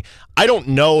out today. I don't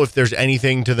know if there's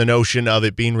anything to the notion of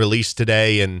it being released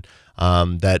today and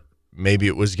that maybe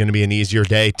it was going to be an easier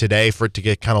day today for it to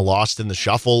get kind of lost in the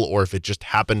shuffle, or if it just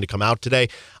happened to come out today.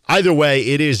 Either way,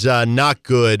 it is not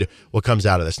good what comes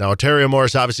out of this. Now, Arterio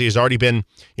Morris obviously has already been,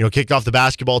 kicked off the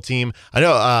basketball team. I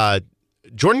know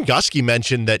Jordan Gusky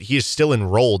mentioned that he is still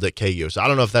enrolled at KU, so I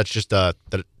don't know if that's just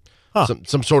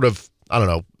some sort of, I don't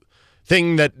know,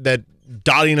 thing that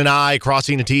dotting an I,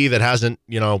 crossing a T that hasn't,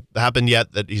 happened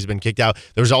yet, that he's been kicked out.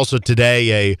 There was also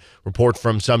today a report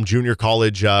from some junior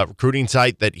college recruiting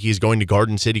site that he's going to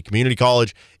Garden City Community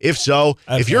College. If so,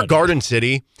 if you're Garden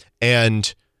City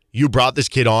and you brought this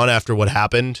kid on after what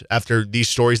happened, after these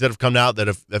stories that have come out that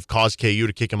have caused KU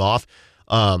to kick him off,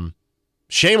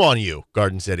 shame on you,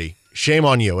 Garden City. Shame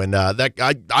on you. And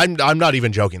I'm not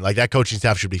even joking. Like, that coaching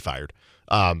staff should be fired.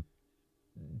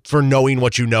 For knowing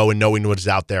what you know and knowing what is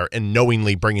out there and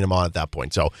knowingly bringing him on at that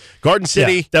point. So, Garden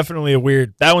City. Definitely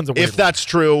that one's a weird If that's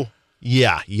true,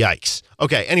 yeah, yikes.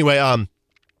 Okay, anyway,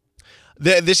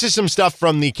 this is some stuff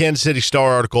from the Kansas City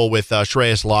Star article with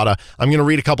Shreyas Laddha. I'm going to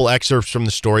read a couple excerpts from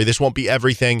the story. This won't be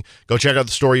everything. Go check out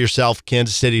the story yourself,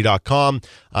 kansascity.com.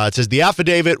 It says, the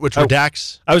affidavit, which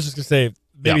redacts... I was just going to say,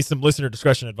 maybe some listener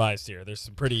discretion advised here. There's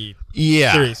some pretty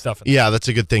serious stuff in there. Yeah, that's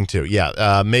a good thing, too.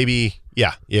 Yeah, maybe...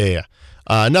 Yeah.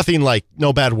 Nothing like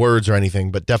no bad words or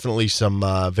anything, but definitely some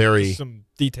some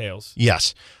details.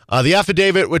 Yes. The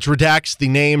affidavit, which redacts the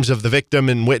names of the victim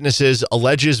and witnesses,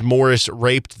 alleges Morris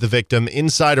raped the victim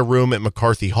inside a room at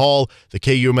McCarthy Hall, the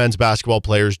KU men's basketball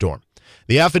players' dorm.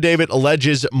 The affidavit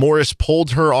alleges Morris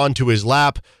pulled her onto his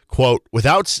lap, quote,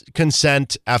 without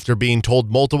consent after being told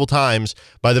multiple times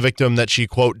by the victim that she,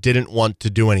 quote, didn't want to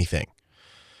do anything.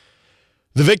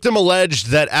 The victim alleged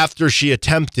that after she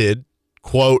attempted,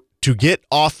 quote, to get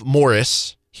off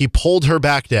Morris, he pulled her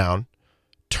back down,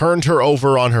 turned her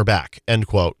over on her back, end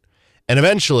quote, and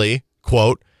eventually,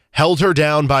 quote, held her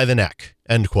down by the neck,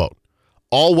 end quote,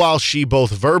 all while she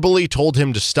both verbally told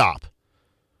him to stop.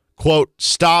 Quote,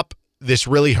 stop, this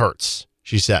really hurts,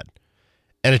 she said,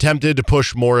 and attempted to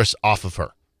push Morris off of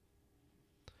her.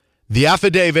 The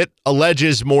affidavit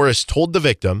alleges Morris told the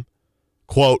victim,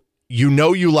 quote, you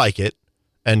know you like it,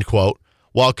 end quote,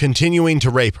 while continuing to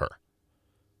rape her.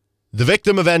 The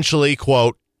victim eventually,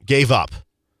 quote, gave up,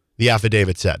 the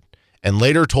affidavit said, and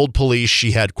later told police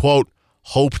she had, quote,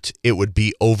 hoped it would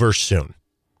be over soon.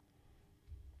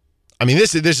 I mean,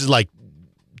 this is like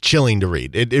chilling to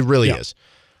read. It really is.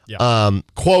 Yeah.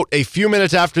 Quote, a few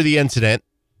minutes after the incident,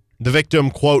 the victim,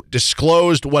 quote,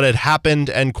 disclosed what had happened,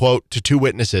 end quote, to two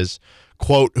witnesses,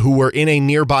 quote, who were in a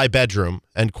nearby bedroom,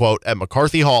 end quote, at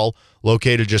McCarthy Hall,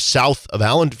 located just south of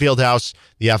Allen Fieldhouse,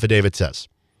 the affidavit says.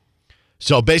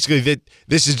 So basically,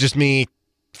 this is just me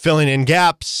filling in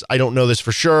gaps. I don't know this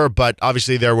for sure, but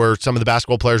obviously there were some of the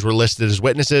basketball players were listed as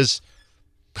witnesses.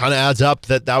 Kind of adds up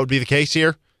that would be the case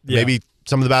here. Yeah. Maybe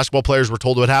some of the basketball players were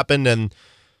told what happened, and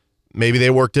maybe they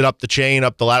worked it up the chain,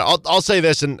 up the ladder. I'll say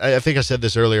this, and I think I said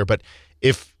this earlier, but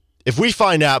if we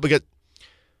find out, because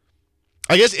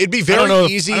I guess it'd be very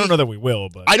easy. I don't know that we will,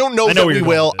 but I don't know that we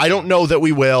will. I don't know that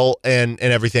we will, and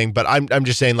everything. But I'm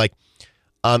just saying, like,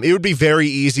 it would be very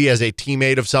easy as a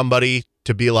teammate of somebody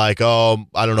to be like, oh,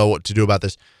 I don't know what to do about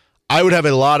this. I would have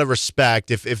a lot of respect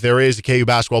if there is a KU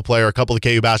basketball player, a couple of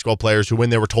KU basketball players who,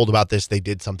 when they were told about this, they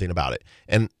did something about it.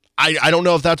 And I don't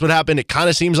know if that's what happened. It kind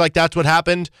of seems like that's what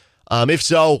happened. If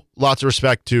so, lots of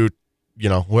respect to,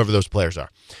 whoever those players are.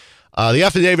 The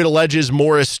affidavit alleges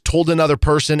Morris told another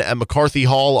person at McCarthy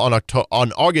Hall on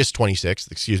August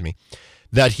 26th,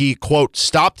 that he, quote,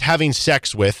 stopped having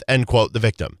sex with, end quote, the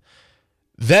victim.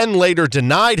 Then later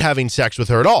denied having sex with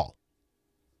her at all.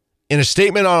 In a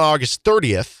statement on August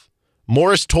 30th,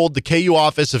 Morris told the KU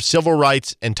Office of Civil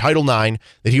Rights and Title IX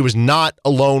that he was not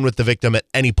alone with the victim at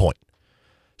any point.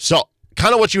 So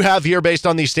kind of what you have here based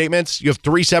on these statements, you have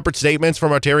 3 separate statements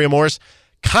from Arterio Morris,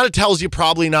 kind of tells you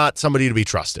probably not somebody to be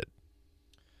trusted.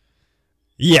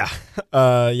 Yeah.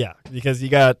 Because you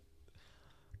got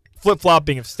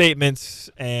flip-flopping of statements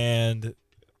and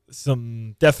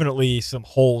definitely some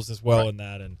holes as well in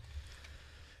that. And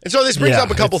so this brings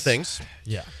up a couple things.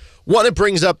 Yeah. One, it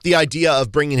brings up the idea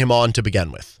of bringing him on to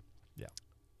begin with. Yeah.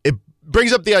 It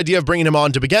brings up the idea of bringing him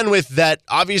on to begin with that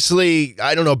obviously,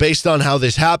 I don't know, based on how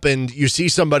this happened, you see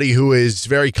somebody who is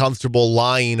very comfortable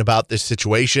lying about this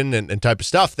situation and type of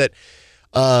stuff that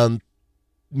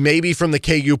maybe from the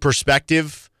KU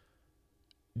perspective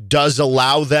does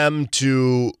allow them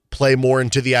to play more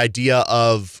into the idea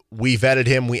of we vetted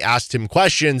him, we asked him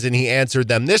questions, and he answered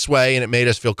them this way, and it made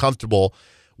us feel comfortable,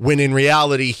 when in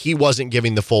reality, he wasn't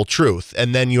giving the full truth.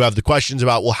 And then you have the questions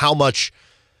about, well, how much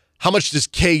does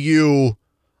KU,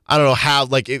 I don't know,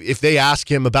 have, like, if they ask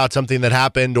him about something that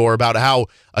happened or about how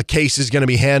a case is going to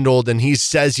be handled and he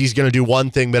says he's going to do one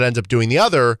thing but ends up doing the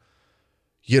other,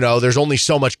 there's only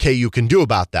so much KU can do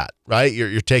about that, right?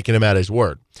 You're taking him at his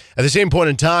word. At the same point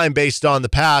in time, based on the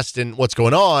past and what's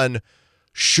going on,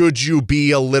 should you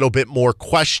be a little bit more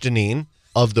questioning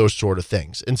of those sort of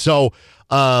things? And so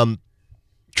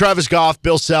Travis Goff,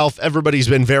 Bill Self, everybody's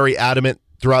been very adamant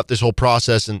throughout this whole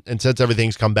process and since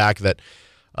everything's come back that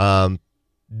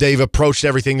they've approached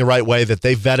everything the right way, that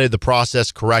they vetted the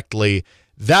process correctly.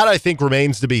 That, I think,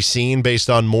 remains to be seen based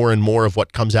on more and more of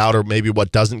what comes out or maybe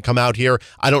what doesn't come out here.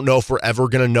 I don't know if we're ever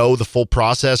going to know the full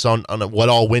process on what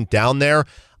all went down there.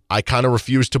 I kind of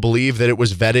refuse to believe that it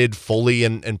was vetted fully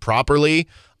and properly.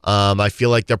 I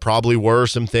feel like there probably were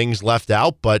some things left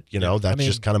out, but, that's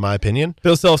just kind of my opinion.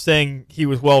 Bill Self saying he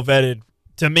was well vetted,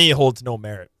 to me, holds no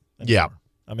merit anymore. Yeah.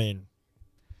 I mean,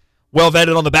 well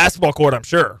vetted on the basketball court, I'm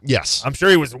sure. Yes. I'm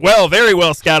sure he was very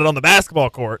well scouted on the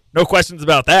basketball court. No questions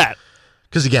about that.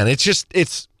 Because, again,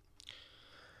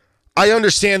 I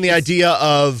understand the idea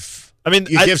of,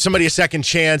 give somebody a second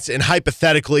chance, and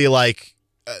hypothetically,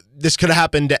 this could have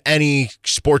happened to any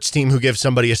sports team who gives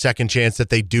somebody a second chance that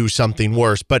they do something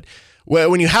worse. But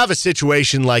when you have a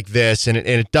situation like this, and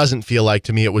it doesn't feel like,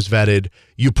 to me, it was vetted,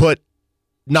 you put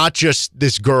not just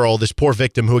this girl, this poor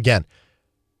victim who, again,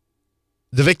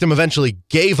 the victim eventually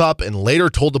gave up and later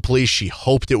told the police she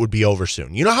hoped it would be over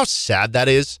soon. You know how sad that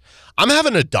is? I'm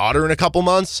having a daughter in a couple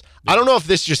months. I don't know if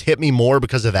this just hit me more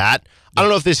because of that. I don't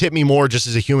know if this hit me more just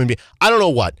as a human being. I don't know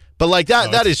what. But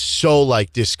that is so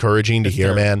discouraging to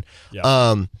hear, man.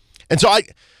 Yeah. And so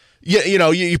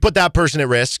you put that person at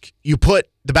risk. You put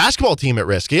the basketball team at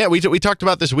risk. Yeah, we talked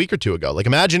about this a week or two ago.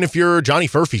 Imagine if you're Johnny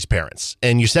Furphy's parents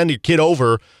and you send your kid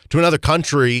over to another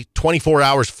country, 24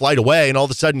 hours flight away, and all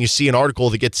of a sudden you see an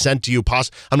article that gets sent to you.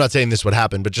 I'm not saying this would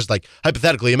happen, but just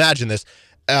hypothetically, imagine this.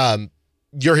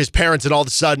 You're his parents, and all of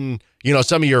a sudden,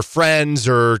 some of your friends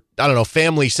or, I don't know,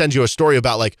 family sends you a story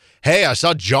about hey, I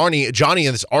saw Johnny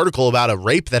in this article about a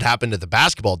rape that happened at the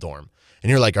basketball dorm. And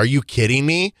you're like, are you kidding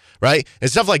me? Right? And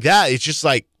stuff like that. It's just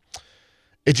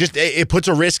it puts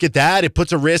a risk at that. It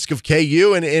puts a risk of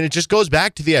KU. And it just goes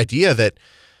back to the idea that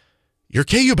your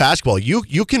KU basketball,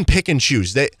 you can pick and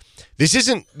choose.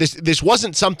 This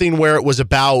wasn't something where it was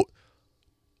about,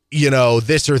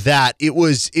 this or that. It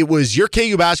was your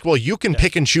KU basketball. You can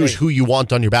pick and choose who you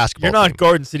want on your basketball team. You're not team.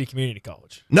 Garden City Community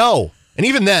College. No. And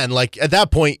even then, at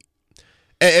that point,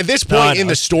 at this point in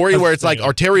the story where it's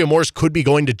Arterio Morris could be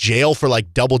going to jail for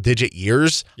double-digit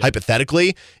years,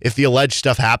 hypothetically, if the alleged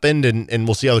stuff happened, and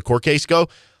we'll see how the court case go.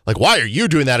 Why are you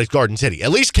doing that at Garden City? At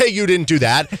least KU didn't do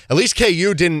that. At least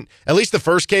KU didn't. At least the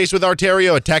first case with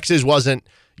Arterio at Texas wasn't,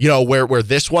 where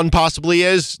this one possibly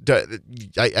is.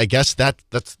 I guess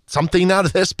that's something out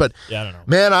of this, but yeah, I don't know.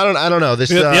 Man, I don't know. This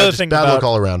the other thing bad luck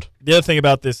all around. The other thing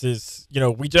about this is,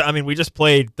 we just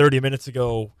played 30 minutes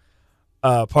ago.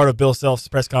 Part of Bill Self's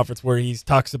press conference where he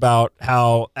talks about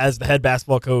how, as the head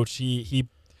basketball coach,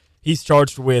 he's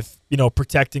charged with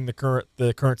protecting the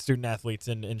current student athletes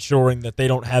and ensuring that they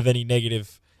don't have any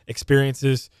negative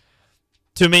experiences.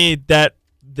 To me, that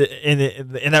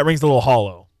that rings a little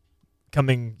hollow,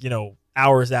 coming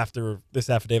hours after this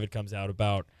affidavit comes out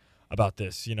about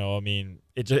this.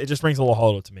 It just rings a little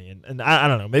hollow to me, and I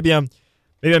don't know. Maybe I'm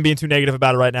being too negative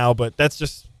about it right now, but that's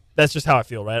just how I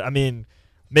feel, right?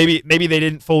 Maybe they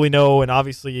didn't fully know, and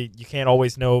obviously you can't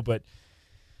always know, but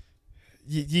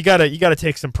you gotta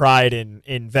take some pride in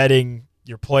vetting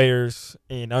your players,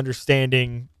 in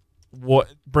understanding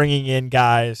bringing in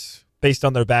guys based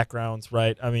on their backgrounds,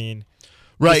 right? I mean,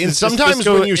 right. And sometimes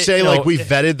when you say we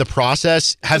vetted the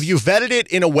process, have you vetted it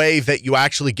in a way that you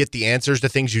actually get the answers to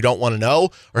things you don't want to know,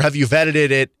 or have you vetted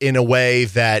it in a way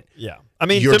that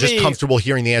you're just comfortable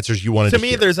hearing the answers you wanted to hear?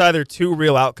 To me, there's either two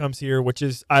real outcomes here, which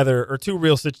is two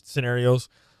real scenarios,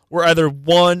 where either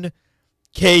one,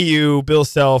 KU, Bill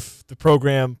Self, the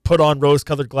program put on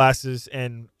rose-colored glasses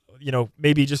and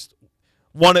maybe just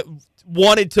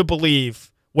wanted to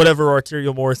believe whatever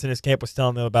Arterio Morris and his camp was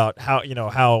telling them about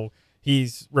how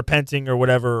he's repenting or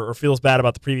whatever, or feels bad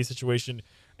about the previous situation,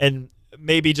 and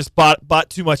maybe just bought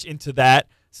too much into that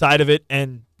side of it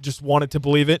and just wanted to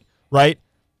believe it, right?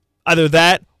 Either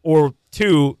that, or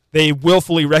two, they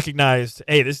willfully recognized,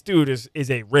 hey, this dude is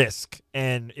a risk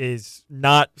and is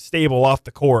not stable off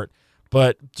the court,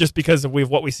 but just because of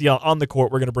what we see on the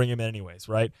court, we're going to bring him in anyways,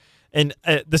 right? And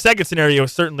the second scenario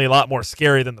is certainly a lot more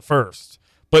scary than the first.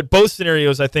 But both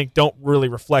scenarios, I think, don't really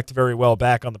reflect very well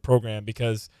back on the program,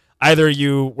 because either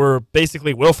you were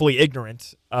basically willfully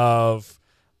ignorant of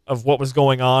what was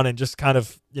going on and just kind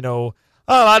of, put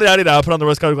on the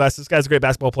rose-colored glasses. This guy's a great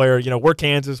basketball player. We're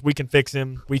Kansas. We can fix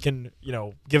him. We can,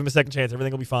 give him a second chance.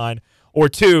 Everything will be fine. Or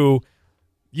two,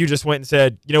 you just went and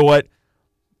said, you know what?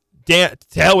 To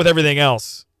hell with everything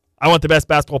else. I want the best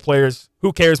basketball players.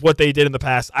 Who cares what they did in the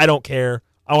past? I don't care.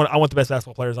 I want the best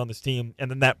basketball players on this team.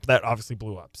 And then that obviously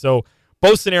blew up. So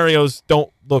both scenarios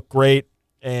don't look great.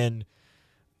 And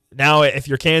now if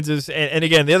you're Kansas, and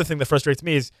again, the other thing that frustrates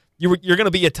me is you're going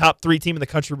to be a top 3 team in the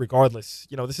country regardless.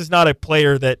 This is not a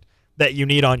player that you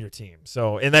need on your team.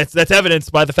 So, and that's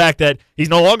evidenced by the fact that he's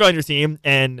no longer on your team.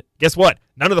 And guess what?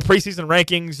 None of the preseason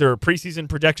rankings or preseason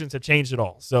projections have changed at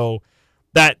all. So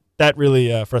that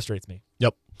really frustrates me.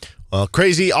 Yep. Well,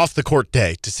 crazy off-the-court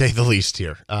day, to say the least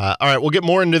here. All right, we'll get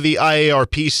more into the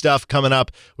IARP stuff coming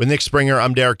up with Nick Springer.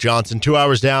 I'm Derek Johnson. 2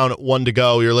 hours down, 1 to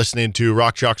go. You're listening to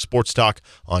Rock Chalk Sports Talk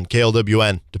on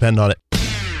KLWN. Depend on it.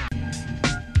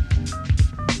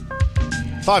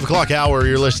 5 o'clock hour,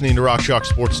 you're listening to Rock Chalk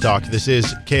Sports Talk. This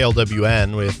is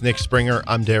KLWN with Nick Springer.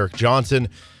 I'm Derek Johnson.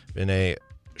 Been a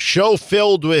show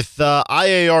filled with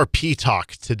IARP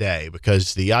talk today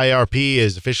because the IARP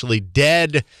is officially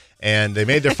dead and they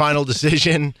made their final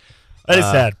decision. That is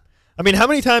sad. I mean, how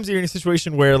many times are you in a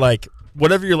situation where,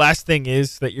 whatever your last thing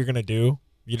is that you're going to do,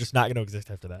 you're just not going to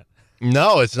exist after that?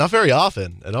 No, it's not very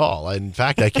often at all. In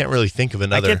fact, I can't really think of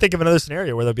another. I can't think of another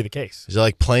scenario where that would be the case. Is it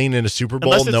like playing in a Super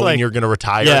Bowl knowing you're going to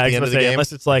retire at the end of the game?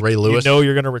 Unless it's like Ray Lewis.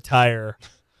 You're going to retire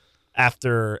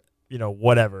after,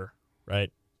 whatever,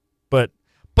 right? But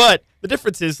the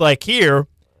difference is, here,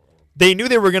 they knew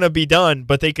they were going to be done,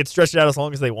 but they could stretch it out as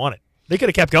long as they wanted. They could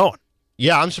have kept going.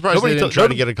 Yeah, I'm surprised they didn't try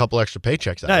to get a couple extra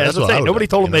paychecks out. No, that's what I'm saying. Nobody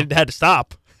told them they had to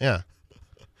stop. Yeah.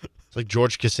 It's like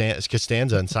George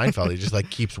Costanza in Seinfeld. He just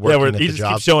keeps working at the job. He just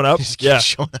keeps showing up. He just keeps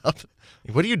showing up.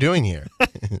 What are you doing here?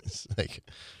 It's like,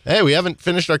 hey, we haven't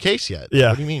finished our case yet. Yeah.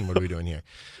 What do you mean? What are we doing here?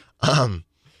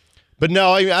 But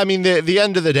no, I mean, the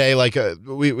end of the day,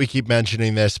 we keep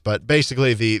mentioning this, but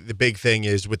basically the big thing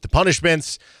is with the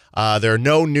punishments, there are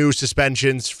no new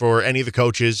suspensions for any of the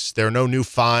coaches. There are no new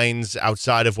fines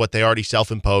outside of what they already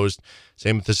self-imposed.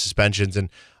 Same with the suspensions. And,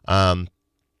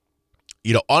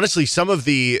 honestly, some of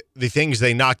the things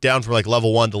they knocked down from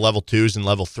level 1 to level 2s and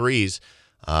level 3s,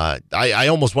 I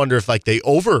almost wonder if they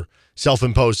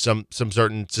self-imposed some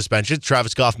certain suspensions.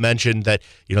 Travis Goff mentioned that,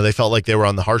 they felt like they were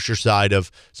on the harsher side of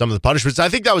some of the punishments. I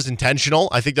think that was intentional.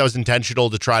 I think that was intentional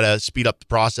to try to speed up the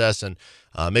process and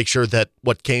make sure that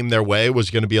what came their way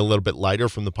was going to be a little bit lighter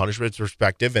from the punishments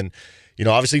perspective. And,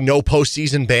 obviously no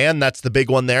postseason ban. That's the big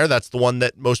one there. That's the one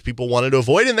that most people wanted to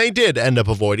avoid, and they did end up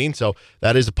avoiding. So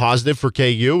that is a positive for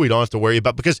KU. We don't have to worry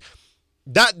about, because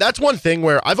that's one thing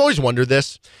where I've always wondered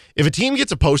this. If a team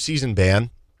gets a postseason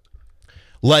ban,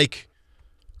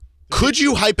 could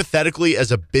you hypothetically,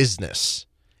 as a business,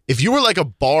 if you were a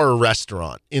bar or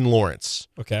restaurant in Lawrence,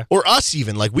 okay, or us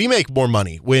even, we make more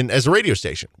money as a radio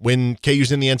station when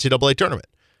KU's in the NCAA tournament.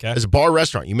 Okay. As a bar or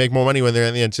restaurant, you make more money when they're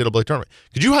in the NCAA tournament.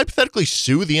 Could you hypothetically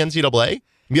sue the NCAA and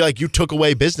be like, you took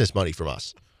away business money from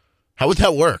us? How would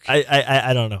that work?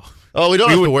 I don't know. Oh, we don't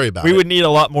have to worry about it. We would need a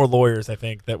lot more lawyers, I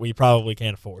think, that we probably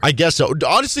can't afford. I guess so.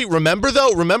 Honestly, remember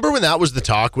when that was the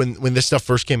talk, when this stuff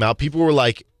first came out, people were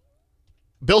like,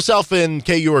 Bill Self and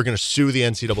KU are going to sue the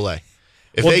NCAA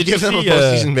if they give them a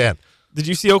postseason ban. Did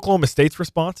you see Oklahoma State's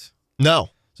response? No.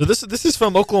 So this is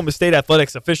from Oklahoma State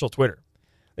Athletics official Twitter.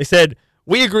 They said,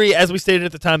 "We agree, as we stated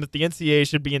at the time, that the NCAA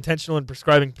should be intentional in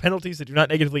prescribing penalties that do not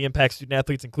negatively impact student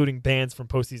athletes, including bans from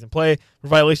postseason play for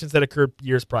violations that occurred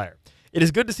years prior. It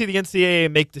is good to see the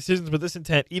NCAA make decisions with this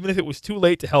intent, even if it was too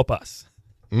late to help us.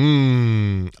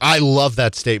 I love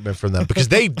that statement from them because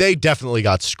they definitely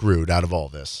got screwed out of all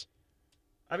this.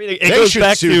 I mean, it they goes should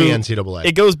back sue to the NCAA.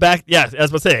 It goes back, yeah,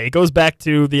 as I was saying, it goes back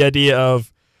to the idea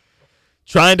of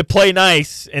trying to play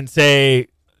nice and say,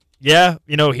 yeah,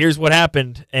 here's what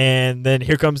happened, and then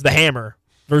here comes the hammer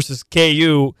versus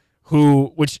KU,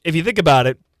 which if you think about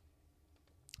it,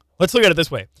 let's look at it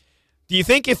this way. Do you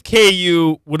think if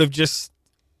KU would have just,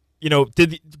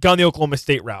 gone the Oklahoma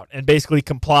State route and basically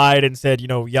complied and said,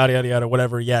 yada, yada, yada,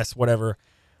 whatever, yes, whatever.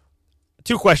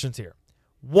 Two questions here.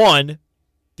 One,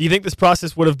 do you think this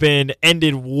process would have been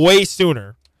ended way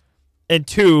sooner? And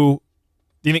two,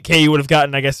 do you think KU would have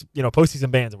gotten, I guess,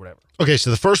 postseason bans or whatever? Okay, so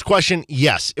the first question,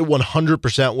 yes, it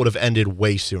 100% would have ended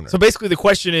way sooner. So basically the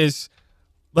question is,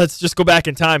 let's just go back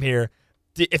in time here.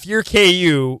 If you're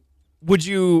KU,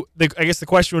 I guess the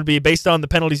question would be, based on the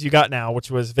penalties you got now, which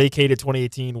was vacated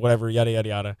 2018, whatever, yada, yada,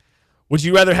 yada, would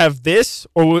you rather have this,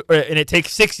 and it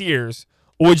takes 6 years,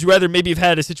 or would you rather maybe have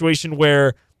had a situation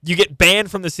where you get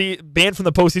banned from the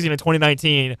postseason in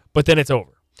 2019, but then it's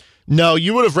over? No,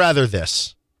 you would have rather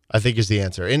this, I think, is the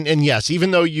answer. And yes, even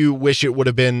though you wish it would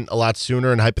have been a lot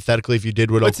sooner, and hypothetically if you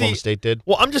did what Oklahoma State did.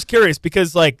 Well, I'm just curious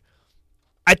because, I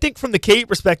think from the KU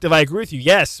perspective, I agree with you,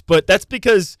 yes, but that's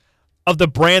because of the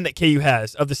brand that KU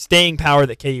has, of the staying power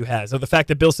that KU has, of the fact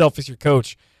that Bill Self is your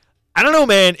coach. I don't know,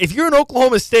 man. If you're in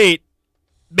Oklahoma State,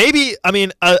 maybe, a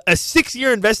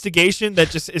 6-year investigation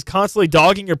that just is constantly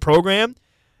dogging your program,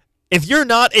 if you're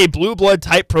not a blue blood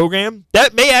type program,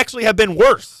 that may actually have been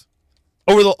worse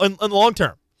in the long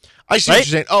term. I see what you're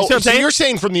saying. Oh, so you're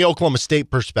saying from the Oklahoma State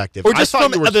perspective. Or just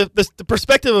from the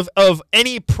perspective of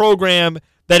any program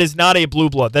that is not a blue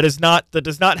blood, that does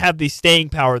not have the staying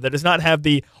power, that does not have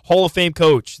the Hall of Fame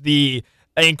coach, the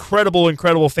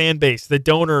incredible fan base, the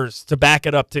donors to back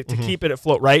it up, to keep it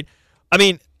afloat, right?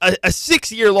 A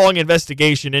 6-year-long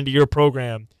investigation into your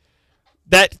program,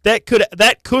 that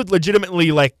could legitimately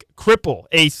cripple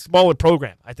a smaller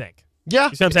program, I think. Yeah.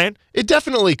 You see what I'm saying? It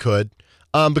definitely could.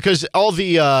 Because all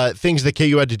the things that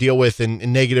KU had to deal with in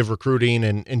negative recruiting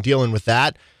and dealing with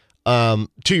that,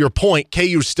 to your point,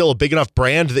 KU is still a big enough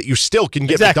brand that you still can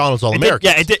get McDonald's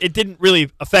All-Americans. It didn't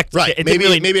really affect. Right. Maybe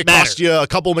it cost you a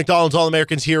couple of McDonald's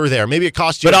All-Americans here or there. Maybe it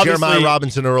cost you a Jeremiah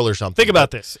Robinson Earl or something. Think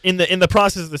about this. In the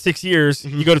process of the 6 years,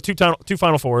 you go to two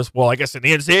Final Fours. Well, I guess in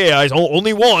the NCAA,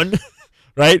 only one.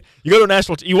 Right? You go to a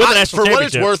national. You won the national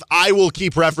championship. For what it's worth, I will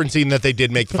keep referencing that they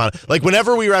did make the final.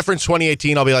 Whenever we reference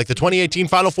 2018, I'll be like the 2018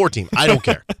 Final Four team. I don't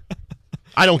care.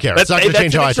 I don't care. It's not going to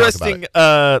change how I talk about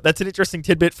it. That's an interesting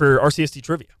tidbit for RCST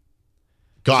trivia.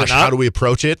 Gosh, how do we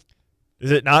approach it?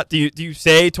 Is it not? Do you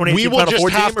say 2018 Final Four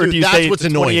team, or do you say what's the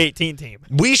annoying. 2018 team?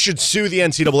 We should sue the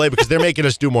NCAA because they're making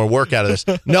us do more work out of this.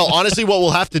 No, honestly, what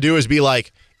we'll have to do is be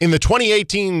like, in the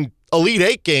 2018 Elite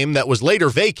Eight game that was later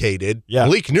vacated,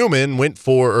 Malik Newman went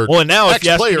for, and now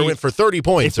ex-player went for 30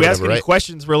 points. If we ask any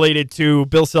questions related to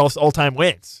Bill Self's all-time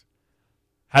wins,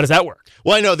 how does that work?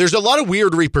 Well, I know there's a lot of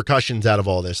weird repercussions out of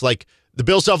all this. Like the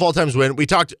Bill Self all-time win, we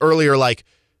talked earlier,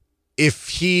 if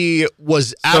he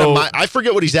was I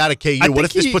forget what he's at KU. What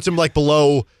if this puts him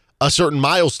below a certain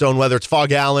milestone, whether it's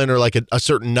Fog Allen or a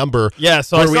certain number? Yeah,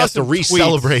 so where we have to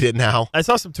re-celebrate it now. I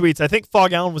saw some tweets. I think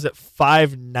Fog Allen was at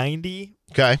 590.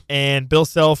 Okay. And Bill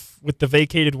Self with the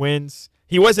vacated wins,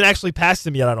 he wasn't actually past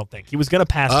him yet, I don't think. He was going to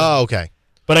pass him. Oh, okay.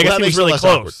 But I guess he was really close.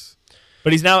 Awkward.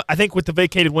 But he's now, I think with the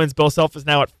vacated wins, Bill Self is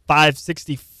now at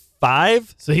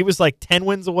 565. So he was 10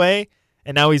 wins away,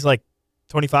 and now he's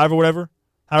 25 or whatever,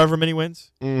 however many wins.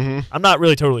 Mm-hmm. I'm not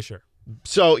really totally sure.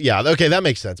 So, yeah, okay, that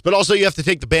makes sense. But also you have to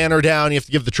take the banner down. You have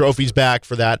to give the trophies back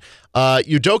for that.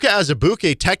 Udoka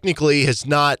Azubuike technically has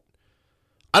not,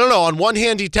 I don't know, on one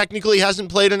hand he technically hasn't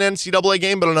played an NCAA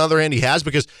game, but on the other hand he has,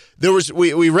 because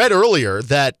we read earlier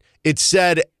that it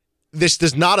said this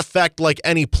does not affect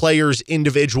any player's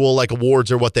individual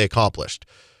awards or what they accomplished.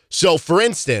 So, for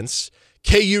instance,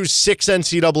 KU's 6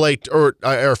 NCAA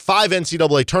or 5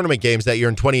 NCAA tournament games that year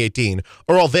in 2018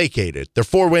 are all vacated. Their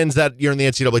 4 wins that year in the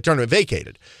NCAA tournament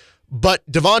vacated. But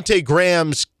Devontae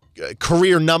Graham's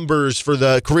career numbers for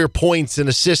the career points and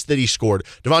assists that he scored,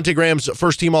 Devontae Graham's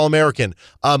first-team All-American,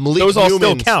 those all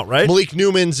still count, right? Malik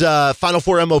Newman's Final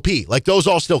Four MOP, those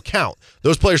all still count.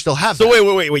 Those players still have that.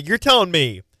 So wait. You're telling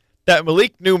me that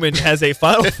Malik Newman has a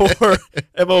Final Four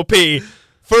MOP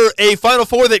for a Final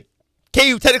Four that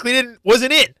KU technically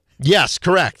wasn't in? Yes,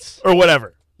 correct. Or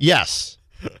whatever. Yes.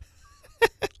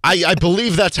 I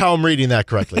believe that's how I'm reading that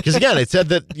correctly. Because, again, it said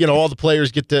that, all the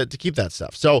players get to keep that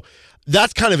stuff. So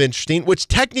that's kind of interesting, which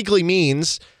technically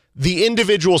means the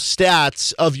individual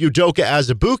stats of Udoka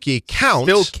Azubuike count.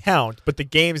 Still count, but the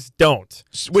games don't.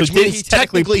 Which so means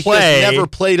technically he has never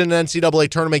played in an NCAA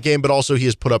tournament game, but also he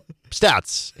has put up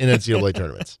stats in NCAA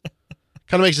tournaments.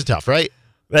 Kind of makes it tough, right?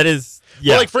 That is,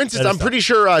 yeah. Well, like, for instance, I'm pretty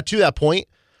sure, to that point,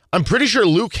 I'm pretty sure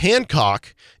Luke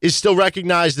Hancock is still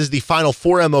recognized as the Final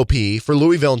Four MOP for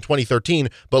Louisville in 2013,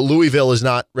 but Louisville is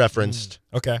not referenced.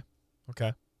 Okay.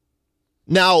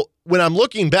 Now, when I'm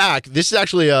looking back, this is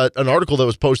actually an article that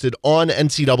was posted on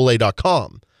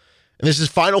NCAA.com. And this is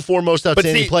Final Four most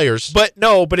outstanding players. But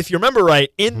if you remember right,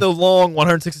 in the long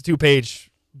 162-page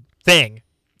thing,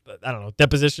 I don't know,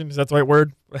 deposition, is that the right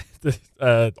word?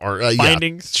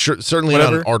 Findings? Yeah, certainly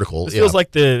not an article. It feels like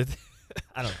I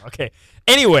don't know. Okay.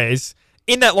 Anyways,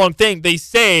 in that long thing, they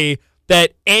say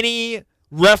that any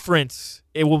reference,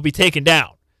 it will be taken down.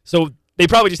 So they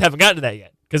probably just haven't gotten to that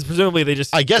yet. Because presumably they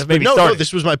just I guess, but no,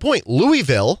 this was my point.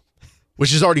 Louisville,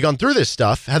 which has already gone through this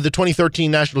stuff, had the 2013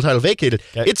 national title vacated.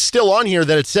 Okay. It's still on here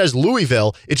that it says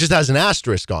Louisville. It just has an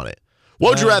asterisk on it. What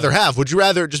would you rather have? Would you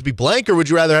rather it just be blank, or would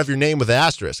you rather have your name with the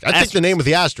asterisk? I think the name with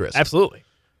the asterisk. Absolutely.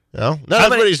 No, not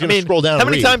everybody's going to scroll down. How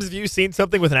many times have you seen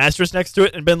something with an asterisk next to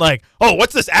it and been like, "Oh,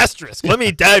 what's this asterisk? Let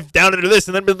me dive down into this,"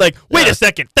 and then been like, "Wait a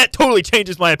second, that totally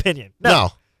changes my opinion."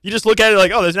 No. You just look at it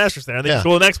like, oh, there's an asterisk there, and then you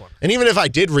go to the next one. And even if I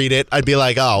did read it, I'd be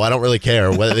like, oh, I don't really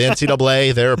care. Whether the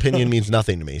NCAA, their opinion means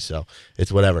nothing to me, so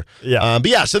it's whatever. Yeah.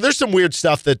 But yeah, so there's some weird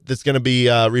stuff that's going to be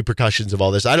repercussions of all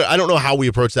this. I don't know how we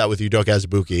approach that with Udoka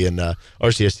Azubuike and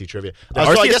RCST trivia.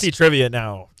 RCST trivia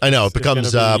now. I know, it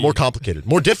becomes more complicated,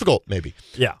 more difficult maybe.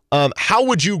 Yeah. How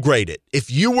would you grade it? If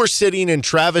you were sitting in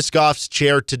Travis Goff's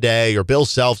chair today, or Bill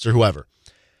Self's, or whoever,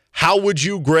 how would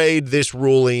you grade this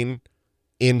ruling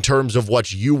in terms of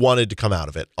what you wanted to come out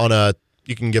of it?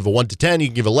 You can give a 1 to 10, you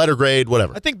can give a letter grade,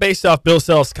 whatever. I think based off Bill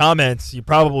Self's comments, you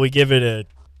probably give it an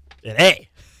A.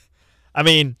 I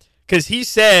mean, because he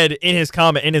said in his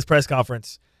press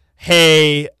conference,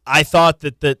 hey, I thought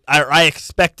that I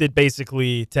expected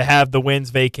basically to have the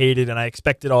wins vacated, and I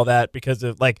expected all that because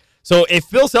of so if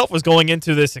Bill Self was going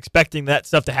into this expecting that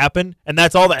stuff to happen, and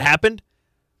that's all that happened,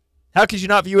 how could you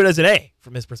not view it as an A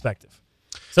from his perspective?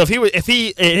 So if he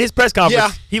in his press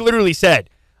conference, he literally said,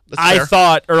 I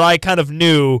thought, or I kind of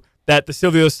knew that the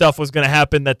Silvio stuff was going to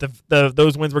happen, that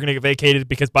those wins were going to get vacated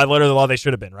because by the letter of the law they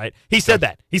should have been, right? He said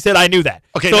that. He said, I knew that.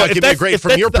 Okay, so now give me a grade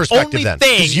from your perspective then,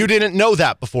 because you didn't know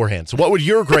that beforehand. So what would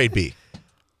your grade be?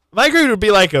 My grade would be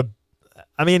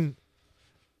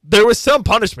there was some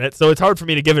punishment, so it's hard for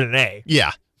me to give it an A.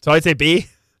 Yeah. So I'd say B.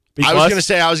 B+. I was going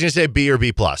to say B or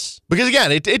B+. Because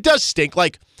again, it does stink.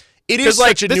 It is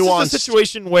such a nuanced... This is a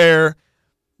situation where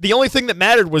the only thing that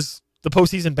mattered was the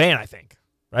postseason ban, I think,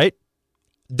 right?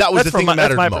 That was the thing that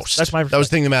mattered most. That's my perspective. That was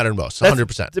the thing that mattered most,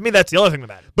 100%. To me, that's the only thing that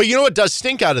mattered. But you know what does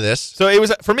stink out of this? So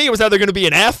for me, it was either going to be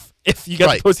an F if you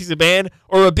got the postseason ban,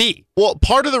 or a B. Well,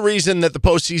 part of the reason that the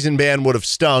postseason ban would have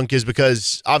stunk is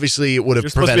because obviously it would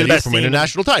have prevented you from winning a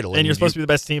national title. And you're supposed to be the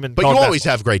best team in But you always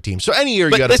have great teams. So any year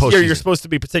you got a postseason. This year you're supposed to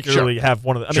be particularly have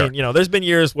one of the... I mean, there's been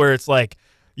years where it's like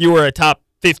you were a top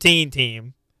 15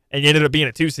 team and you ended up being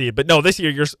a 2 seed. But no, this year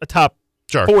you're a top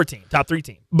 4 team, top 3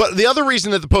 team. But the other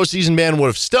reason that the postseason ban would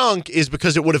have stunk is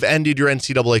because it would have ended your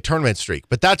NCAA tournament streak.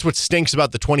 But that's what stinks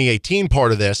about the 2018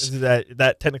 part of this.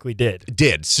 That technically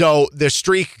did. So the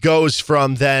streak goes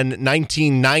from then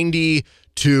 1990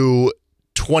 to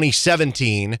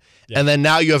 2017, and then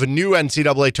now you have a new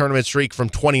NCAA tournament streak from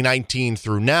 2019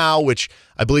 through now, which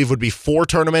I believe would be 4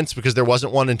 tournaments because there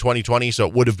wasn't one in 2020, so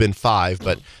it would have been 5,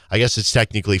 but I guess it's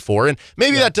technically 4. And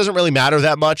maybe that doesn't really matter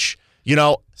that much.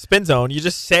 Spin zone. You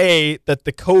just say that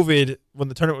the COVID, when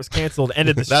the tournament was canceled,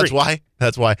 ended the streak.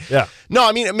 That's why. Yeah. No,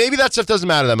 I mean, maybe that stuff doesn't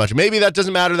matter that much. Maybe that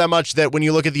doesn't matter that much that when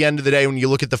you look at the end of the day, when you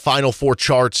look at the Final Four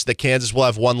charts, that Kansas will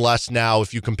have one less now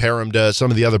if you compare them to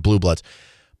some of the other Blue Bloods.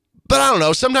 But I don't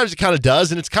know. Sometimes it kind of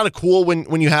does, and it's kind of cool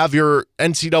when you have your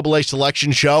NCAA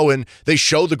selection show and they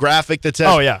show the graphic that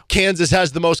says Kansas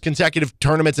has the most consecutive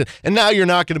tournaments, and now you're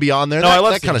not going to be on there. No, I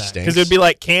love that kind of stinks. Because it would be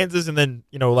like Kansas and then,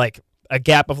 a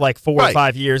gap of 4 or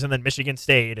 5 years, and then Michigan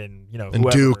State and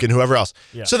and Duke and whoever else.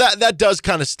 Yeah. So that does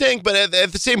kind of stink, but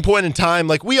at the same point in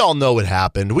time, we all know it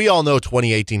happened. We all know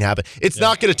 2018 happened. It's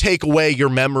not going to take away your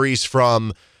memories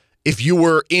from if you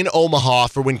were in Omaha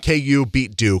for when KU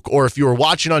beat Duke, or if you were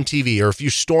watching on TV, or if you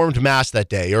stormed Mass that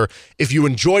day, or if you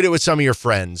enjoyed it with some of your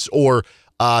friends, or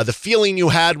the feeling you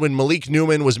had when Malik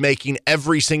Newman was making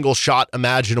every single shot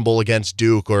imaginable against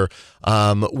Duke, or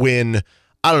when,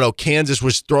 I don't know, Kansas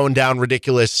was throwing down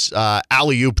ridiculous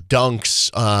alley-oop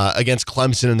dunks against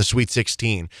Clemson in the Sweet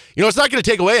 16. It's not going to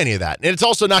take away any of that. And it's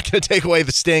also not going to take away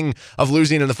the sting of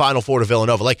losing in the Final Four to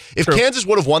Villanova. If Kansas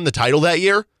would have won the title that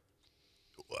year,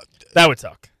 That would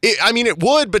suck. It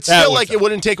would, but still, like, it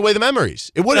wouldn't take away the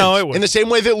memories. It wouldn't. No, it wouldn't. In the same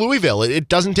way that Louisville, it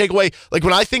doesn't take away. Like,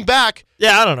 when I think back.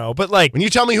 Yeah, I don't know. But, like. When you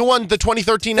tell me who won the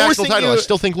 2013 national title, I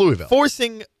still think Louisville.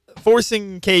 Forcing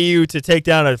KU to take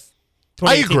down a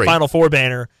 2018 Final Four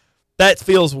banner, that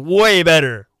feels way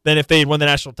better than if they had won the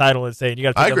national title and saying, you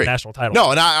got to take down the national title.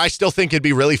 No, and I still think it'd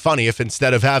be really funny if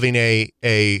instead of having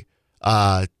a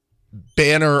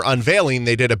banner unveiling,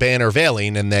 they did a banner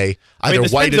veiling, and they either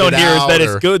whited it out. The here is that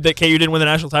it's good that KU didn't win the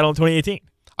national title in 2018.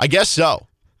 I guess so.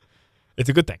 It's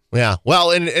a good thing. Yeah.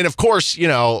 Well, and of course,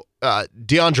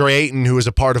 DeAndre Ayton, who was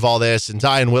a part of all this, and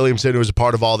Zion Williamson, who was a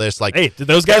part of all this. Like, hey, did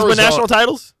those guys win national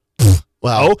titles?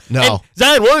 Well, no. And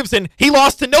Zion Williamson, he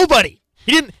lost to nobody.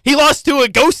 He lost to a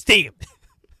ghost team.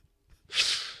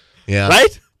 Yeah.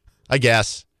 Right? I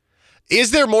guess.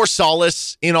 Is there more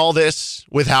solace in all this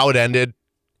with how it ended?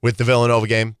 With the Villanova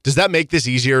game, does that make this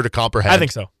easier to comprehend? I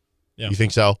think so. Yeah. You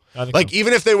think so? I think so.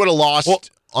 Even if they would have lost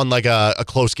on like a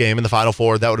close game in the Final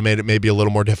Four, that would have made it maybe a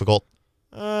little more difficult.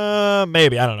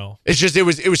 Maybe, I don't know. It's just it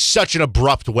was such an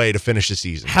abrupt way to finish the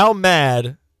season. How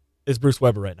mad is Bruce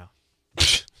Weber right now?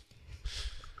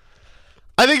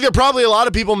 I think there are probably a lot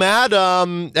of people mad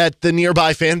at the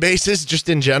nearby fan bases, just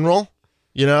in general.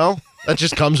 That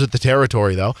just comes with the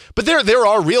territory, though. But there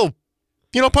are real.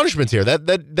 Punishments here.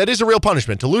 That is a real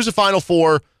punishment. To lose a Final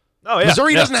Four. Oh, yeah.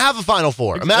 Missouri doesn't have a Final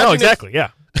Four. Imagine exactly, yeah.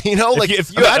 Imagine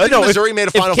if Missouri made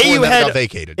a Final Four and then got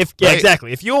vacated. Yeah,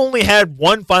 exactly. If you only had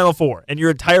one Final Four in your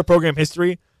entire program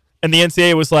history, and the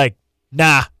NCAA was like,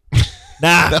 nah,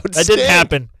 that didn't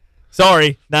happen.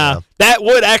 Sorry, nah. Yeah. That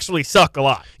would actually suck a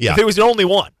lot. Yeah. If it was the only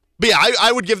one. But yeah,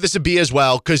 I would give this a B as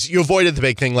well, because you avoided the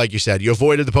big thing, like you said. You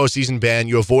avoided the postseason ban.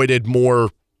 You avoided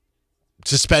more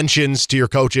suspensions to your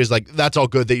coaches. Like, that's all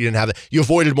good that you didn't have that. You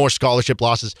avoided more scholarship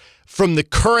losses. From the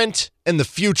current and the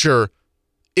future,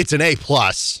 it's an A+.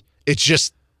 It's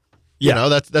just,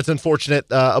 that's unfortunate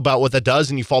about what that does,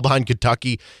 and you fall behind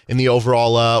Kentucky in the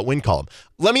overall win column.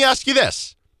 Let me ask you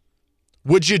this.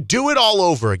 Would you do it all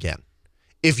over again?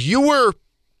 If you were,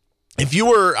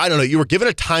 I don't know, you were given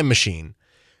a time machine,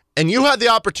 and you had the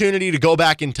opportunity to go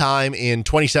back in time in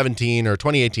 2017 or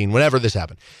 2018, whenever this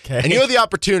happened, and you had the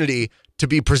opportunity to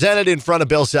be presented in front of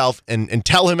Bill Self and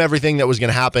tell him everything that was going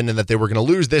to happen and that they were going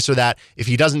to lose this or that if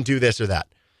he doesn't do this or that.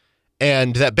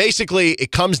 And that basically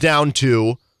it comes down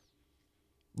to,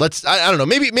 I don't know,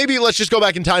 maybe let's just go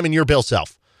back in time and you're Bill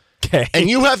Self. Okay. And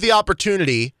you have the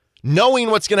opportunity, knowing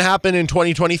what's going to happen in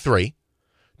 2023,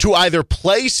 to either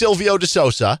play Silvio De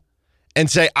Sousa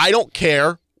and say, I don't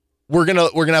care. We're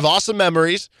gonna have awesome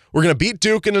memories. We're gonna beat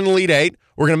Duke in an Elite Eight.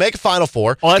 We're gonna make a Final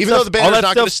Four, even though the banner's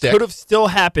not gonna stick. Could have still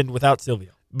happened without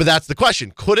Silvio. But that's the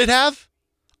question. Could it have?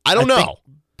 I don't know.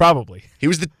 Probably. He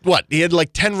was he had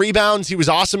like 10 rebounds. He was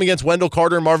awesome against Wendell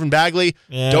Carter and Marvin Bagley.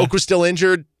 Yeah. Doak was still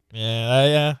injured.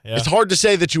 Yeah. It's hard to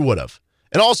say that you would have.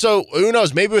 And also, who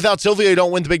knows? Maybe without Silvio, you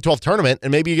don't win the Big 12 tournament,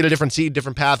 and maybe you get a different seed,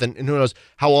 different path, and who knows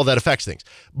how all that affects things.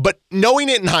 But knowing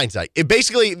it in hindsight, it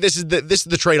basically this is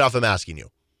the trade-off I'm asking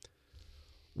you.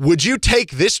 Would you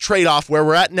take this trade-off where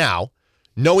we're at now,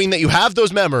 knowing that you have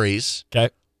those memories,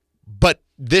 but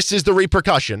this is the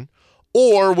repercussion,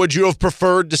 or would you have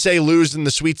preferred to, say, lose in the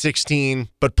Sweet 16,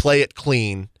 but play it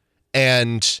clean,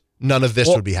 and none of this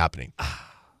would be happening?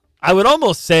 I would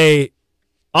almost say,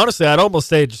 honestly,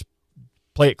 just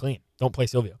play it clean. Don't play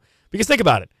Silvio. Because think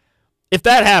about it. If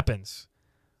that happens,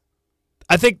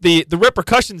 I think the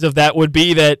repercussions of that would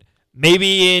be that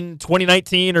maybe in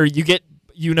 2019 or you get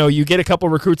a couple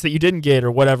recruits that you didn't get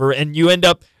or whatever, and you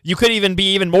could even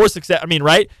be even more success. I mean,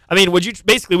 right? I mean, would you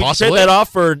trade that off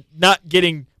for not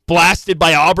getting blasted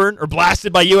by Auburn or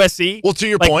blasted by USC? Well, to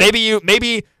your point,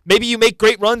 maybe you make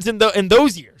great runs in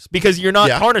those years because you're not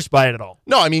tarnished by it at all.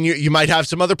 No, I mean, you might have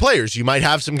some other players. You might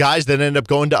have some guys that end up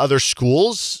going to other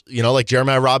schools, like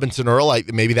Jeremiah Robinson Earl.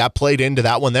 Maybe that played into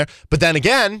that one there. But then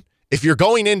again, if you're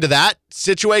going into that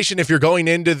situation, if you're going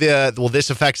into this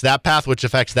affects that path, which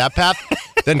affects that path,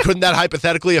 then couldn't that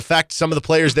hypothetically affect some of the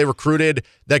players they recruited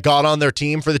that got on their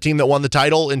team for the team that won the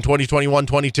title in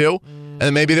 2021-22?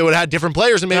 And maybe they would have had different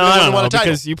players and maybe they would have won a title.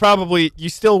 Because you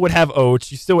still would have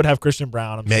Oach. You still would have Christian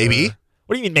Brown. Maybe. Sure.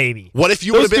 What do you mean maybe? What if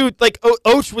you would have been... Like,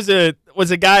 Oach was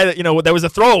a guy that, that was a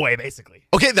throwaway, basically.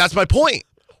 Okay, that's my point.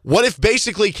 What if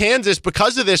basically Kansas,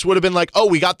 because of this, would have been like,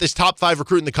 we got this top 5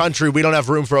 recruit in the country. We don't have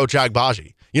room for Ochai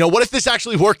Agbaji. What if this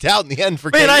actually worked out in the end for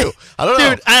KU? I don't know.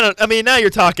 Dude, I mean, now you're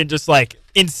talking just like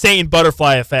insane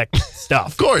butterfly effect stuff.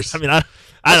 Of course. I mean, that's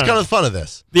kind of the fun of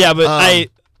this. Yeah, but I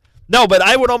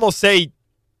would almost say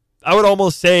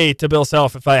to Bill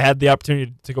Self, if I had the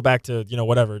opportunity to go back to,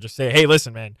 whatever, just say, hey,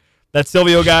 listen, man, that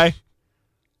Silvio guy,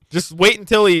 just wait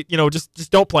until he,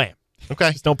 just don't play him.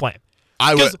 Okay. Just don't play him.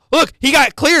 Because look, he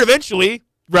got cleared eventually,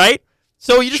 right?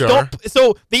 So you just Sure. don't.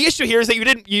 So the issue here is that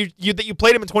you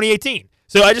played him in 2018.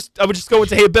 So I would just go and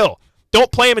say, hey, Bill,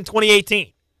 don't play him in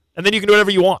 2018, and then you can do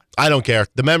whatever you want. I don't care.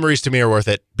 The memories to me are worth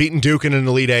it. Beating Duke in an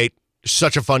Elite Eight,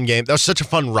 such a fun game. That was such a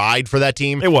fun ride for that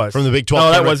team. It was from the Big 12.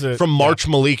 No, that tournament. was from March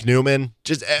Malik Newman.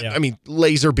 Just I mean,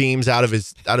 laser beams out of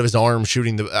his arm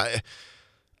shooting the.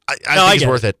 I think it's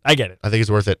worth it. I get it. I think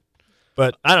it's worth it.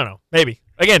 But I don't know. Maybe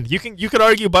again, you could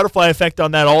argue butterfly effect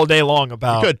on that all day long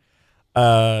about. You could.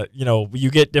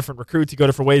 You get different recruits, you go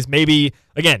different ways. Maybe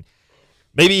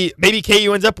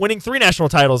KU ends up winning 3 national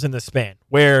titles in this span.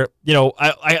 Where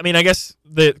I mean, I guess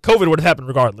the COVID would have happened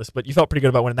regardless, but you felt pretty good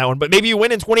about winning that one. But maybe you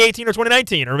win in 2018 or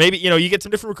 2019, or maybe you get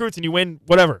some different recruits and you win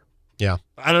whatever. Yeah,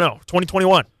 I don't know.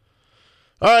 2021.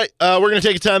 All right, we're going to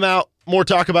take a timeout. More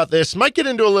talk about this. Might get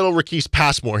into a little Rakees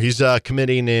Passmore. He's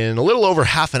committing in a little over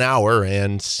half an hour,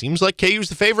 and seems like KU's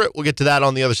the favorite. We'll get to that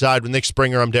on the other side with Nick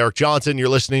Springer. I'm Derek Johnson. You're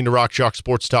listening to Rock Chalk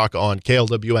Sports Talk on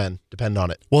KLWN. Depend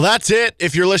on it. Well, that's it.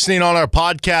 If you're listening on our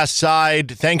podcast side,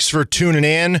 thanks for tuning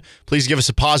in. Please give us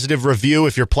a positive review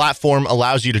if your platform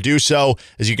allows you to do so,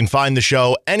 as you can find the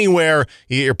show anywhere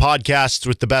you get your podcasts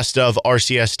with the best of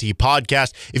RCST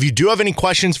podcast. If you do have any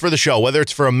questions for the show, whether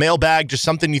it's for a mailbag, just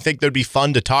something you think that'd be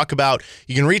fun to talk about,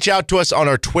 you can reach out to us on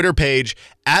our Twitter page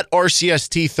at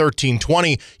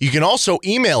RCST1320. You can also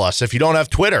email us if you don't have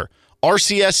Twitter.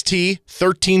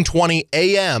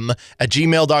 RCST1320am at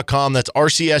gmail.com. That's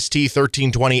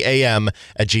RCST1320am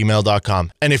at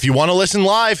gmail.com. And if you want to listen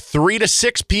live, 3 to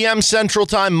 6 p.m. Central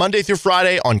Time, Monday through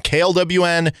Friday on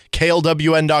KLWN,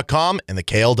 KLWN.com, and the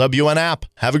KLWN app.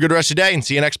 Have a good rest of your day and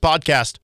see you next podcast.